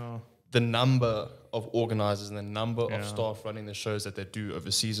have Yeah. the number of organizers and the number Yeah. of staff running the shows that they do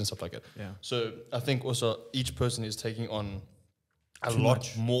overseas and stuff like that. Yeah. So I think also each person is taking on a lot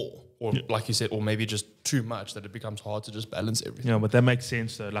more, or like you said, or maybe just too much that it becomes hard to just balance everything. Yeah, but that makes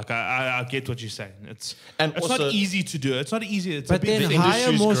sense though. Like I get what you're saying. It's Also- not easy to do. It's not easy. It's But a big then thing. hire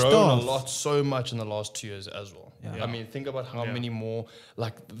Industry's more grown staff. a lot, so much in the last 2 years as well. Yeah. I mean, think about how Yeah. many more,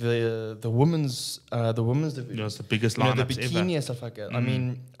 like the women's division. It's the biggest You know, the lineups bikini ever. and stuff like that. I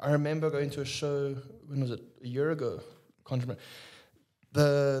mean, I remember going to a show, when was it? A year ago. Can't remember.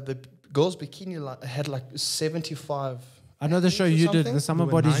 The girls' bikini had like 75. I know the show athletes or you did, something. the summer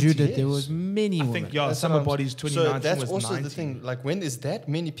There were bodies you 90 did. There years. was many I women. think That's Summer what I'm- Bodies So 2019 that's was also 90. the thing. Like when there's that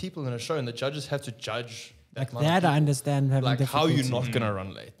many people in a show and the judges have to judge Like amount of that, I people, understand having like how you're difficulty. not gonna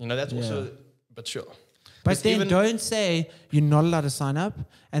run late. That's also. But sure. But 'Cause then even- don't say you're not allowed to sign up,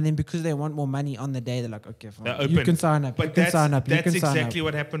 and then because they want more money on the day, they're like, okay, fine. They're You open. can sign up. But you can that's, sign up. You that's can sign exactly up.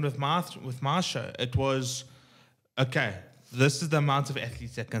 what happened with my show. It was, okay, this is the amount of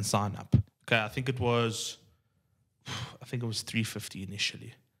athletes that can sign up. Okay, I think it was 350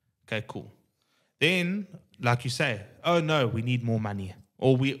 initially. Okay, cool. Then, like you say, oh no, we need more money.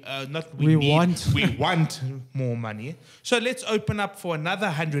 Or we want more money. So let's open up for another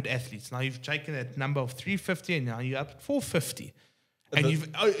 100 athletes. Now you've taken that number of 350 and now you're up at 450. And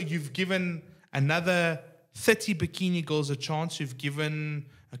you've given another 30 bikini girls a chance. You've given,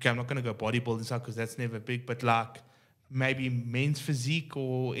 okay, I'm not going to go bodybuilding stuff because that's never big, but like maybe men's physique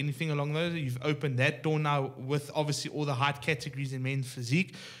or anything along those. You've opened that door now with obviously all the height categories in men's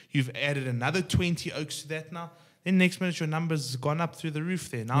physique. You've added another 20 oaks to that now. Then next minute your numbers gone up through the roof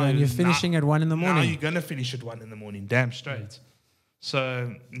there. Now Yeah, and you're finishing at 1 in the Now morning. you're going to finish at 1 in the morning. Damn straight.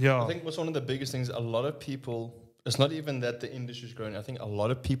 So, yeah. I think what's one of the biggest things, a lot of people, it's not even that the industry's growing. I think a lot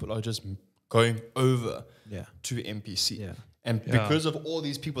of people are just going over Yeah. to MPC. Yeah. And Yeah. because of all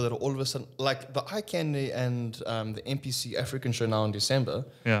these people that are all of a sudden, like the Eye Candy and the MPC African show now in December,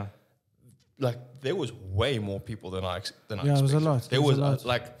 Yeah. like there was way more people than I expected. Yeah, it was a lot. There It was was a lot.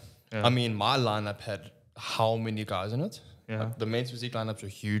 like, Yeah. I mean, my lineup had how many guys in it? Yeah. Like, the men's physique lineups were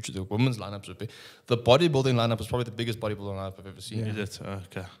huge. The women's lineups were big. The bodybuilding lineup was probably the biggest bodybuilding lineup I've ever seen. Yeah. Is it?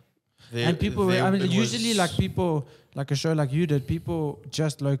 Okay. And people, it usually was- like people, like a show like you did, people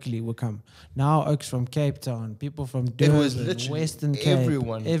just locally will come. Now, oaks from Cape Town, people from It Durban, was literally Western Cape,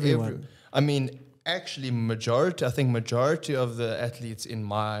 everyone. I mean, actually, I think majority of the athletes in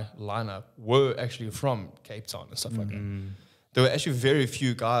my lineup were actually from Cape Town and stuff like that. There were actually very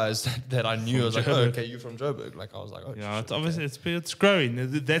few guys that I knew. I was like, oh, okay, you're from Joburg. Like, I was like, oh, Yeah, shit, it's obviously it's growing.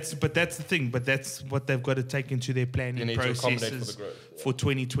 That's the thing. But that's what they've got to take into their They planning need to accommodate for processes the growth. for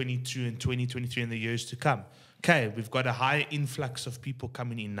 2022 and 2023 and the years to come. Okay, we've got a high influx of people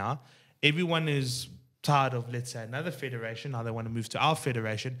coming in now. Everyone is tired of, let's say, another federation. Now they want to move to our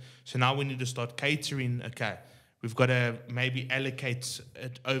federation. So now we need to start catering. Okay, we've got to maybe allocate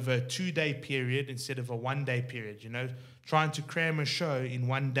it over a 2-day period instead of a 1-day period. You know, trying to cram a show in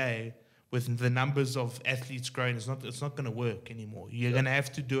 1 day with the numbers of athletes growing, it's not going to work anymore. You're going to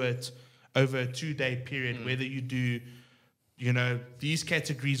have to do it over a 2-day period, whether you do, you know, these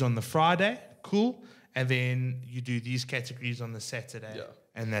categories on the Friday, cool, and then you do these categories on the Saturday,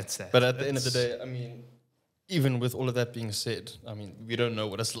 and that's that. But at the end of the day, I mean, even with all of that being said, I mean, we don't know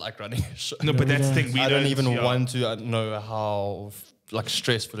what it's like running a show. No, but that's the thing. I don't even want to know how like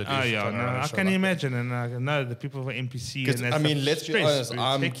stressful it is. Oh yeah, trying to no, run a I show can like imagine, and I know the people for NPC. Because And I mean, let's be honest, bro.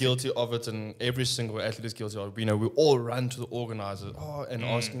 I'm Hectic. guilty of it, and every single athlete is guilty of it. You know, we all run to the organizers, and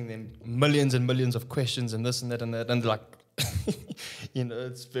asking them millions and millions of questions and this and that, and like, you know,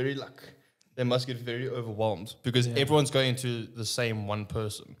 it's very like they must get very overwhelmed because everyone's going to the same one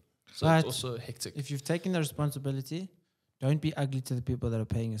person, so But it's also hectic. If you've taken the responsibility, don't be ugly to the people that are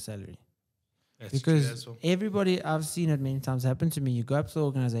paying your salary. That's Because true as well. everybody, I've seen it many times happen to me. You go up to the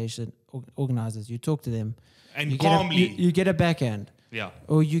organizers, you talk to them, And you calmly, you get a backhand, yeah.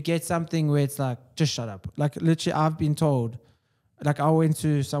 or you get something where it's like, just shut up. Like literally, I've been told, like I went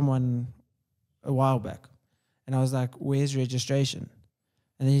to someone a while back, and I was like, "Where's registration?"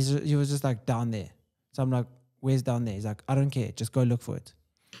 And then he was just like, "Down there." So I'm like, "Where's down there?" He's like, "I don't care, just go look for it."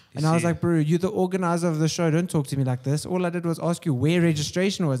 And I was see. like, bro, you're the organizer of the show. Don't talk to me like this. All I did was ask you where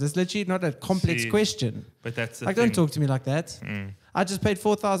registration was. It's literally not a complex See. question. But that's the Like, thing. don't talk to me like that. I just paid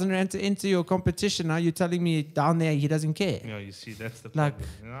 4,000 rand to enter your competition. Now you're telling me down there he doesn't care. Yeah, you see, that's the Like- problem.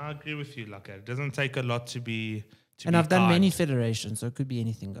 You know, I agree with you. Like, it doesn't take a lot to be. And be I've done kind. many federations, so it could be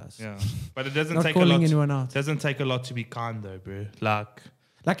anything, guys. Yeah, but it doesn't Not take a calling lot. anyone out. Doesn't take a lot to be kind, though, bro. Like,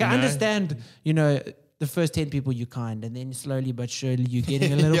 Like, You I know? understand, you know, the first 10 people you're kind, and then slowly but surely you're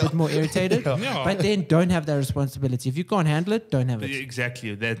getting a little bit more irritated. Yeah. But then don't have that responsibility. If you can't handle it, don't have it.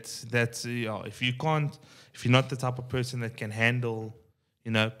 exactly. That's yeah. If you're not the type of person that can handle, you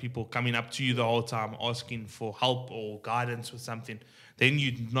know, people coming up to you the whole time asking for help or guidance with something, then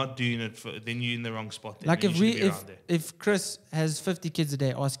you're not doing it. Then you're in the wrong spot. Then Like you shouldn't be if around there. if Chris has 50 kids a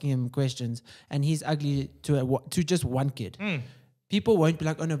day asking him questions and he's ugly to just one kid, people won't be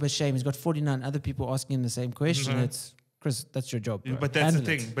like, oh no, but shame, he's got 49 other people asking him the same question. It's Chris, that's your job, bro. But that's Handle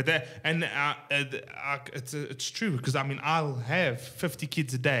the it. thing. But that and it's true because I mean I'll have 50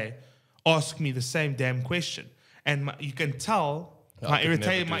 kids a day ask me the same damn question, and you can tell I could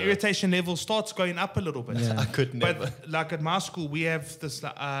never do my that. irritation level starts going up a little bit. Yeah. I could never. But like at my school, we have this.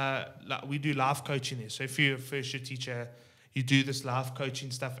 We do life coaching there. So if you're a first year teacher, you do this life coaching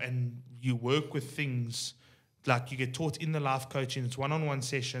stuff, and you work with things like you get taught in the life coaching. It's one-on-one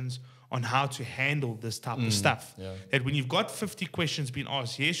sessions on how to handle this type of stuff. yeah. That when you've got 50 questions being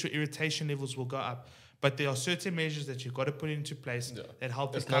asked, yes, your irritation levels will go up, but there are certain measures that you've got to put into place that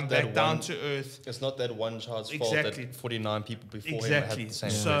help It's you come not that back down one- to earth. It's not that one child's Exactly. fault that 49 people before him Exactly. had the same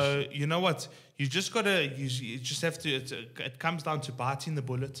So you know what? You just gotta. You just have to. It comes down to biting the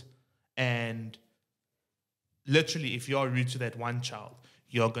bullet, and literally, if you're rude to that one child,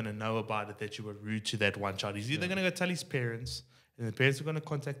 you're gonna know about it that you were rude to that one child. He's either gonna go tell his parents, and the parents are gonna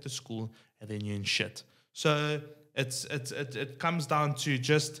contact the school, and then you're in shit. So it comes down to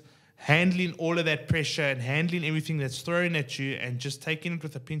just handling all of that pressure and handling everything that's thrown at you, and just taking it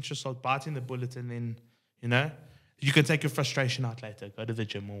with a pinch of salt, biting the bullet, and then you know. You can take your frustration out later. Go to the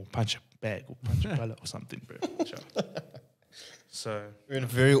gym or punch a bag or punch a bullet or something, bro. Sure. So We're in a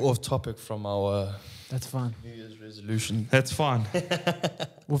very off topic from our That's fine. New Year's resolution. that's fine.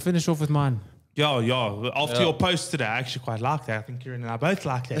 We'll finish off with mine. Yo. After Yeah. your post today, I actually quite like that. I think Kieran and I both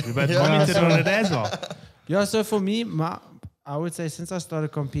like that. We both commented on it as well. Yeah, so for me, I would say since I started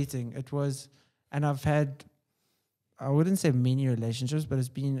competing, it was, and I've had, I wouldn't say many relationships, but it's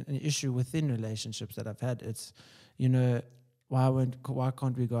been an issue within relationships that I've had. It's, you know, why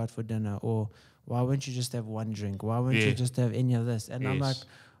can't we go out for dinner? Or why won't you just have one drink? Why won't you Yeah. just have any of this? And I'm like, Yes.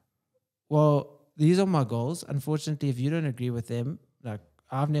 well, these are my goals. Unfortunately, if you don't agree with them, like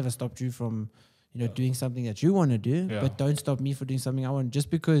I've never stopped you from, doing something that you want to do, but don't stop me for doing something I want. Just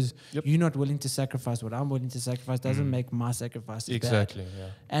because you're not willing to sacrifice what I'm willing to sacrifice doesn't make my sacrifice Exactly. bad. Yeah.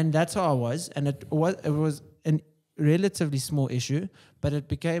 And that's how I was. And it was an relatively small issue, but it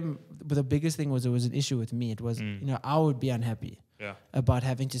became, but the biggest thing was it was an issue with me. It was, I would be unhappy about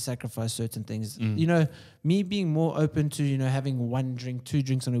having to sacrifice certain things. Me being more open to, having 1 drink, 2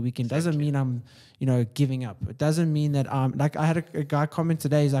 drinks on a weekend doesn't mean I'm, giving up. It doesn't mean that I'm, like I had a guy comment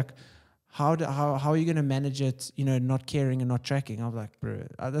today, he's like, how are you going to manage it, not caring and not tracking? I'm like, bro,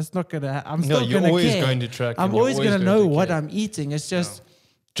 that's not going to, I'm still going to care. You're always going to track. I'm always going to know what I'm eating. It's just...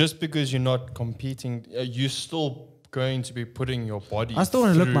 Just because you're not competing, you're still going to be putting your body. I still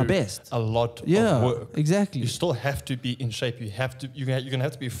want to look my best. A lot of work. Exactly. You still have to be in shape. You're gonna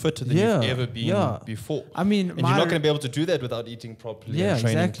have to be fitter than you've ever been before. I mean, and you're not going to be able to do that without eating properly and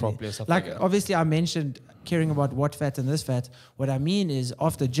training properly and stuff like that. Obviously, I mentioned caring about what fat and this fat. What I mean is,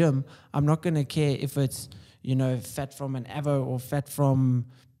 after gym, I'm not going to care if it's fat from an avo or fat from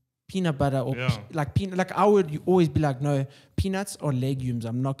peanut butter or peanut. Like I would always be like, no, peanuts or legumes.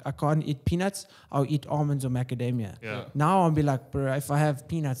 I can't eat peanuts. I'll eat almonds or macadamia. Now I'll be like, bro, if I have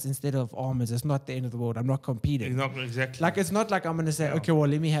peanuts instead of almonds, it's not the end of the world. I'm not competing. Not exactly. Like it's not like I'm gonna say, okay, well,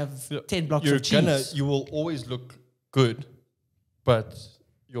 let me have 10 blocks of cheese. You will always look good, but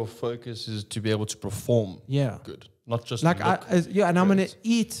your focus is to be able to perform good. Not just like and I'm gonna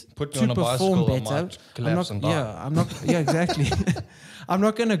eat to perform better. I'm not exactly. I'm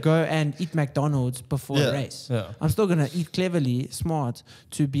not gonna go and eat McDonald's before a race. I'm still gonna eat cleverly, smart,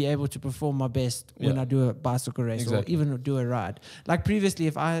 to be able to perform my best when I do a bicycle race or even do a ride. Like previously,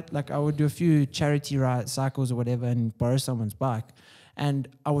 if I would do a few charity ride cycles or whatever and borrow someone's bike, and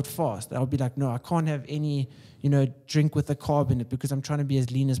I would fast. I would be like, no, I can't have any, drink with a carb in it because I'm trying to be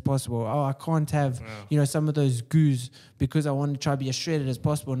as lean as possible. Oh, I can't have, some of those goos because I want to try to be as shredded as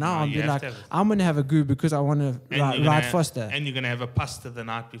possible. Now I'll be like, I'm going to have a goo because I want to ride faster. And you're going to have a pasta the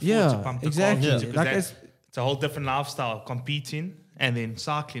night before to pump the carbs. Like it's a whole different lifestyle, competing and then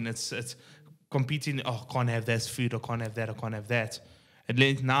cycling. It's competing, can't have this food, or can't have that, or can't have that. And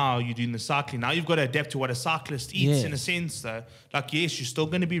then now you're doing the cycling. Now you've got to adapt to what a cyclist eats in a sense, though. Like, yes, you're still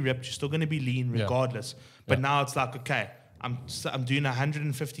going to be ripped. You're still going to be lean regardless. But now it's like, okay, I'm doing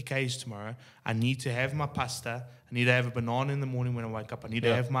 150 Ks tomorrow. I need to have my pasta. I need to have a banana in the morning when I wake up. I need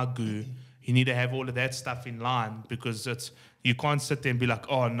to have my goo. You need to have all of that stuff in line because you can't sit there and be like,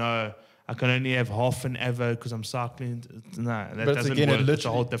 oh, no, I can only have half an avo because I'm cycling. No, that doesn't work. It's a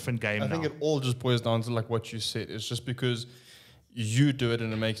whole different game I think it all just boils down to like what you said. It's just because you do it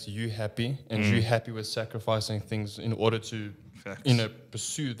and it makes you happy and you're happy with sacrificing things in order to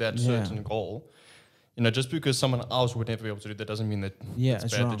pursue that certain goal. Just because someone else would never be able to do that doesn't mean that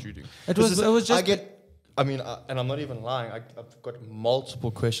it's bad that you do. It was just and I'm not even lying, I've got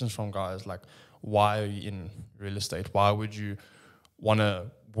multiple questions from guys like, why are you in real estate? Why would you want to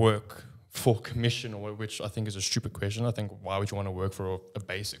work for commission, or which I think is a stupid question. I think, why would you want to work for a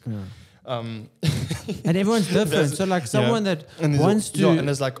basic? And everyone's different. So like someone that wants to... and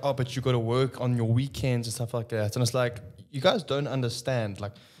it's like, oh, but you got to work on your weekends and stuff like that. And it's like, you guys don't understand.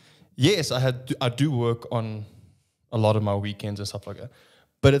 Like, yes, I do work on a lot of my weekends and stuff like that.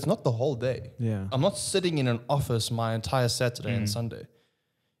 But it's not the whole day. Yeah. I'm not sitting in an office my entire Saturday and Sunday.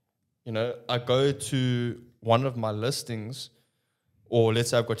 I go to one of my listings, or let's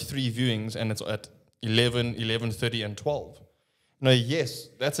say I've got 3 viewings and it's at 11, 11:30 and 12. Yes,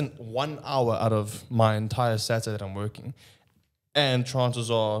 that's 1 hour out of my entire Saturday that I'm working. And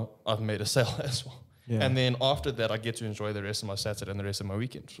chances are I've made a sale as well. Yeah. And then after that, I get to enjoy the rest of my Saturday and the rest of my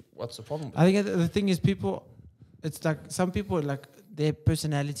weekend. What's the problem? I think the thing is it's like some people, like their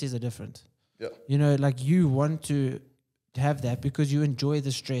personalities are different. Yeah. Like you want to have that because you enjoy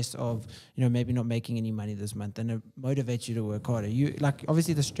the stress of, maybe not making any money this month, and it motivates you to work harder. You like,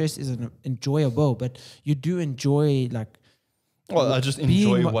 obviously the stress isn't enjoyable, but you do enjoy like, well, I just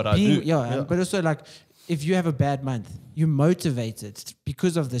enjoy what I do. Yeah. But also like, if you have a bad month, you're motivated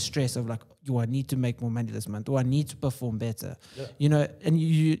because of the stress of like, I need to make more money this month, or I need to perform better. Yeah. And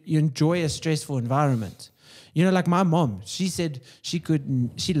you enjoy a stressful environment. Like my mom, she said she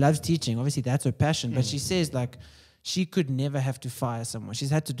loves teaching. Obviously that's her passion, but she says like she could never have to fire someone.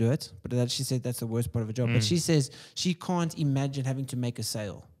 She's had to do it, but she said that's the worst part of her job. But she says she can't imagine having to make a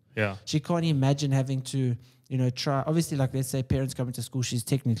sale. Yeah. She can't imagine having to, try. Obviously, like let's say parents coming to school, she's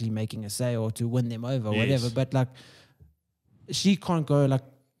technically making a sale to win them over, whatever. But like, she can't go like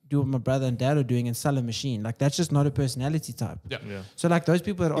do what my brother and dad are doing and sell a machine. Like that's just not a personality type. Yeah. So like those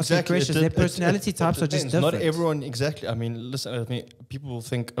people that ask you questions, their personality types are just depends. different. Not everyone exactly. I mean, listen. I mean, people will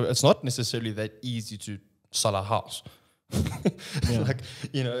think it's not necessarily that easy to sell a house. Like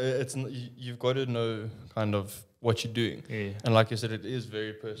it's you've got to know kind of what you're doing. And like you said, it is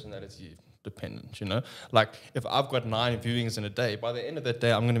very personality dependent. Like if I've got 9 viewings in a day, by the end of that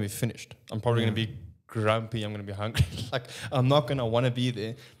day, I'm going to be finished. I'm probably going to be grumpy. I'm going to be hungry. Like I'm not going to want to be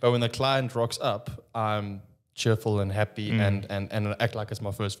there. But when the client rocks up, I'm cheerful and happy and act like it's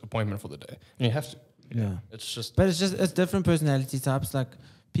my first appointment for the day. And you have to. It's different personality types. Like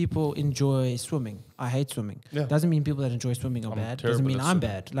people enjoy swimming. I hate swimming. Doesn't mean people that enjoy swimming are bad. Doesn't mean I'm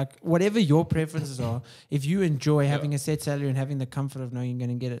bad. Like whatever your preferences are, if you enjoy having a set salary and having the comfort of knowing you're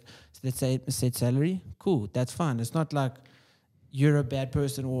going to get it, so let's say a set salary, cool, that's fine. It's not like you're a bad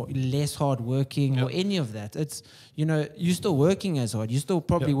person or less hard working or any of that. It's, you're still working as hard. You're still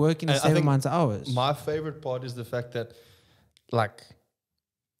probably working the same amount of hours. My favorite part is the fact that like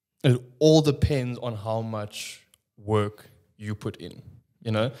it all depends on how much work you put in.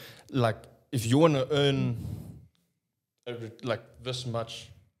 Like if you want to earn like this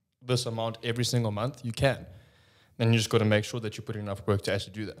amount every single month, you can. Then you just got to make sure that you put in enough work to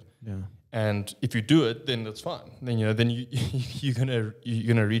actually do that. Yeah. And if you do it, then that's fine. Then you're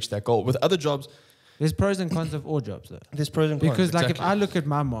gonna reach that goal. With other jobs, there's pros and cons of all jobs though. There's pros and cons. Because like if I look at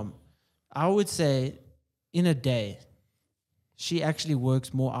my mom, I would say in a day, she actually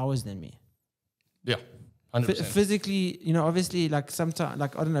works more hours than me. Yeah. 100%. Physically, obviously, like sometimes,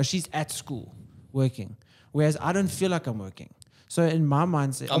 like I don't know, she's at school working, whereas I don't feel like I'm working. So in my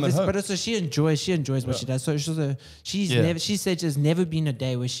mind, but also she enjoys what she does. So she said there's never been a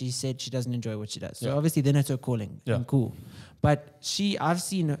day where she said she doesn't enjoy what she does. So obviously, then it's her calling and cool. But I've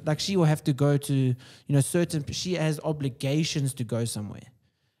seen like she will have to go to she has obligations to go somewhere.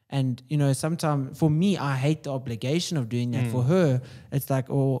 And, sometimes for me, I hate the obligation of doing that. For her, it's like,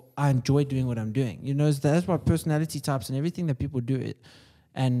 I enjoy doing what I'm doing. That's why personality types and everything that people do it.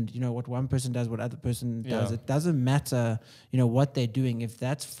 And, what one person does, what other person does, it doesn't matter, what they're doing. If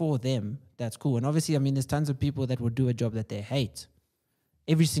that's for them, that's cool. And obviously, I mean, there's tons of people that will do a job that they hate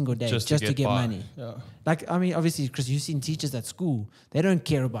every single day just to get money. Yeah. Like, I mean, obviously, because you've seen teachers at school, they don't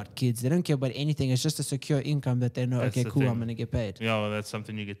care about kids. They don't care about anything. It's just a secure income that they know, that's okay, cool, I'm going to get paid. Yeah, well, that's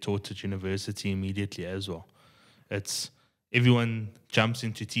something you get taught at university immediately as well. It's everyone jumps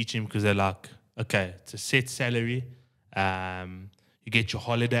into teaching because they're like, okay, it's a set salary. You get your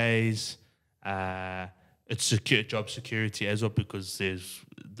holidays. It's secure job security as well because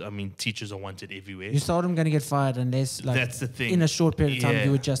teachers are wanted everywhere. You're seldom going to get fired unless, that's the thing. In a short period of time,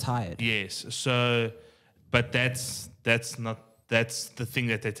 you were just hired. Yes. So, but that's the thing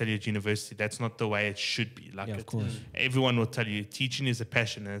that they tell you at university. That's not the way it should be. Like, of course. Everyone will tell you teaching is a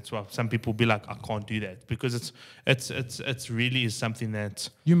passion, and that's why some people will be like, I can't do that because it's really is something that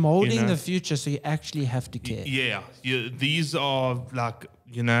you're molding the future, so you actually have to care. Yeah. These are like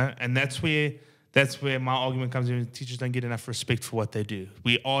and that's where my argument comes in. Teachers don't get enough respect for what they do.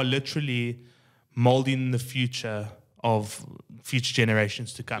 We are literally molding the future of future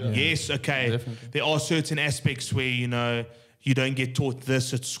generations to come. Yeah. Yes, okay. Definitely. There are certain aspects where, you don't get taught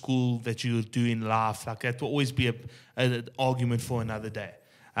this at school that you do in life. Like that will always be an argument for another day.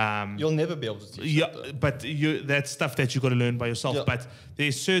 You'll never be able to teach that. But that's stuff that you've got to learn by yourself. Yeah. But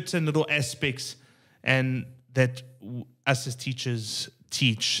there's certain little aspects and that us as teachers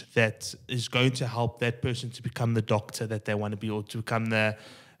teach that is going to help that person to become the doctor that they want to be or to become the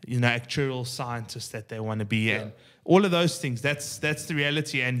actuarial scientist that they want to be. And all of those things, that's the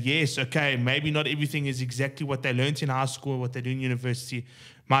reality. And yes, okay, maybe not everything is exactly what they learned in high school, what they do in university.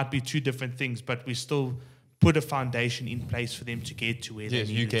 Might be two different things, but we still put a foundation in place for them to get to where they need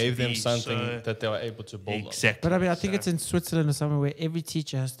to be. You gave them something that they were able to build exactly. But I think it's in Switzerland or somewhere where every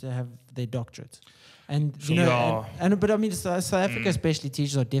teacher has to have their doctorate. And but I mean, South Africa, especially,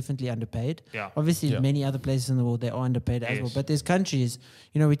 teachers are definitely underpaid. Yeah. Obviously, many other places in the world they are underpaid as well. But there's countries,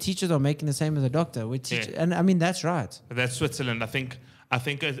 where teachers are making the same as a doctor. And I mean that's right. But that's Switzerland. I think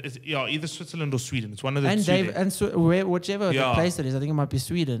it's either Switzerland or Sweden. It's one of the two. Whichever the place it is, I think it might be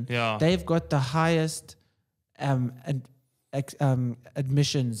Sweden. Yeah. They've got the highest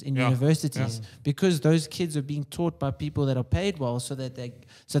admissions in universities because those kids are being taught by people that are paid well, so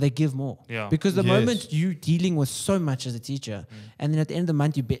they give more. Yeah. Because the moment you dealing with so much as a teacher, and then at the end of the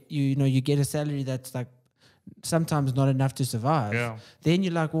month you get a salary that's like sometimes not enough to survive. Yeah. Then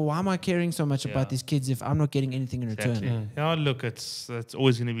you're like, well, why am I caring so much about these kids if I'm not getting anything in return? Yeah, look, it's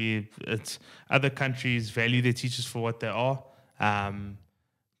always going to be. It's other countries value their teachers for what they are.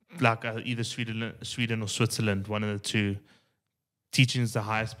 Like either Sweden or Switzerland, one of the two. teaching is the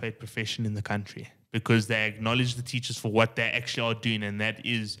highest paid profession in the country because they acknowledge the teachers for what they actually are doing, and that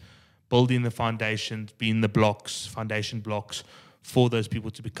is building the foundations, being the foundation blocks for those people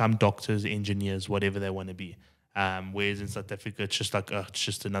to become doctors, engineers, whatever they want to be. Whereas in South Africa, it's just like, it's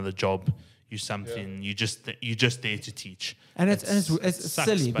just another job. You something. You just there to teach. And it's sucks,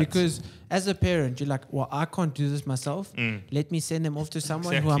 silly but because as a parent, you're like, well, I can't do this myself. Let me send them off to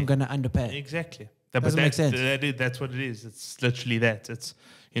someone who I'm going to underpay. Exactly. Doesn't make sense. That's what it is. It's literally that. It's,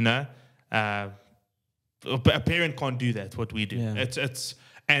 a parent can't do that, what we do. Yeah.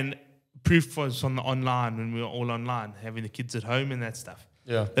 And proof was on the online, when we were all online, having the kids at home and that stuff.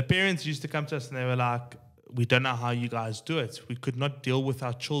 Yeah. The parents used to come to us and they were like, we don't know how you guys do it. We could not deal with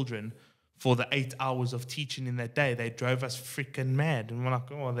our children for the 8 hours of teaching in that day. They drove us freaking mad. And we're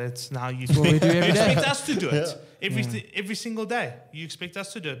like, oh, that's how you do what we do every You day. expect us to do it. Every single day. You expect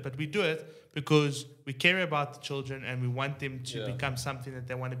us to do it. But we do it because we care about the children and we want them to become something that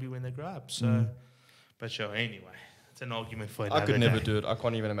they want to be when they grow up. So, but sure, anyway, it's an argument for another I could never day. do it. I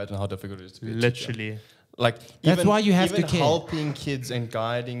can't even imagine how difficult it is to be a Literally. teacher. Like, That's why you have to even care. helping kids and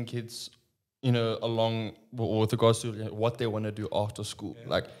guiding kids, along with regards to what they want to do after school.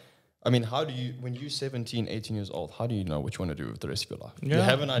 Like, I mean, how do you, when you're 17, 18 years old, how do you know what you want to do with the rest of your life? You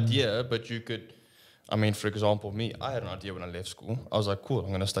have an idea, but you could, I mean, for example, me, I had an idea when I left school. I was like, cool, I'm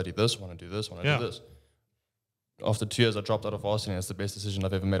going to study this, I want to do this, I want to do this. After 2 years, I dropped out of varsity, and it's the best decision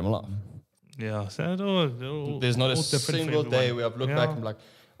I've ever made in my life. Yeah. So There's not a all different for single day everyone. where I've looked back and I'm like,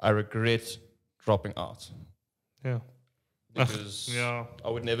 I regret dropping out. Yeah. Because Yeah.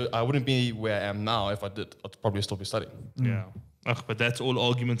 I wouldn't be where I am now if I did. I'd probably still be studying. Yeah. But that's all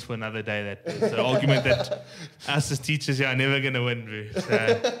arguments for another day. That's an argument that us as teachers are never going to win, bro.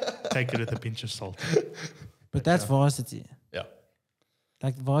 So take it with a pinch of salt. But that's varsity. Yeah.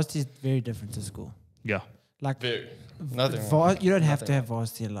 Like varsity is very different to school. Yeah. Like Very. Nothing wrong. you don't have to have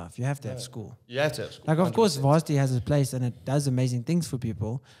varsity in life. You have to have school. You have to have school. Like, of course, 100%. varsity has its place and it does amazing things for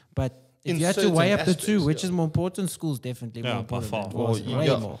people. But if In you had to certain weigh up the aspects, two, which yeah. is more important, school's definitely Yeah, more by important. far. than Well, varsity,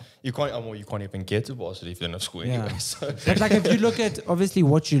 way more. you can't even get to varsity if you don't have school Yeah. anyway. So. But like if you look at obviously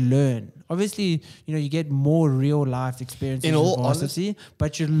what you learn, obviously you get more real life experiences in all varsity,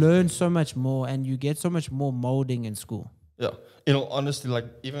 but you learn so much more and you get so much more molding in school. Yeah. Honestly, like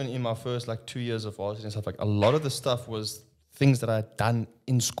even in my first 2 years of varsity and stuff, like a lot of the stuff was things that I had done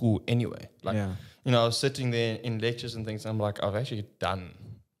in school anyway. Like, I was sitting there in lectures and things, and I'm like, I've actually done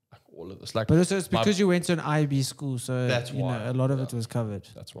all of this. Like, But also it's because you went to an IB school, so That's why. a lot of it was covered.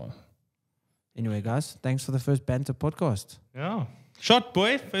 That's why. Anyway, guys, thanks for the first Banter podcast. Yeah. Shot,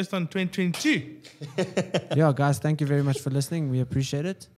 boy. First on 2022. Yeah, guys, thank you very much for listening. We appreciate it.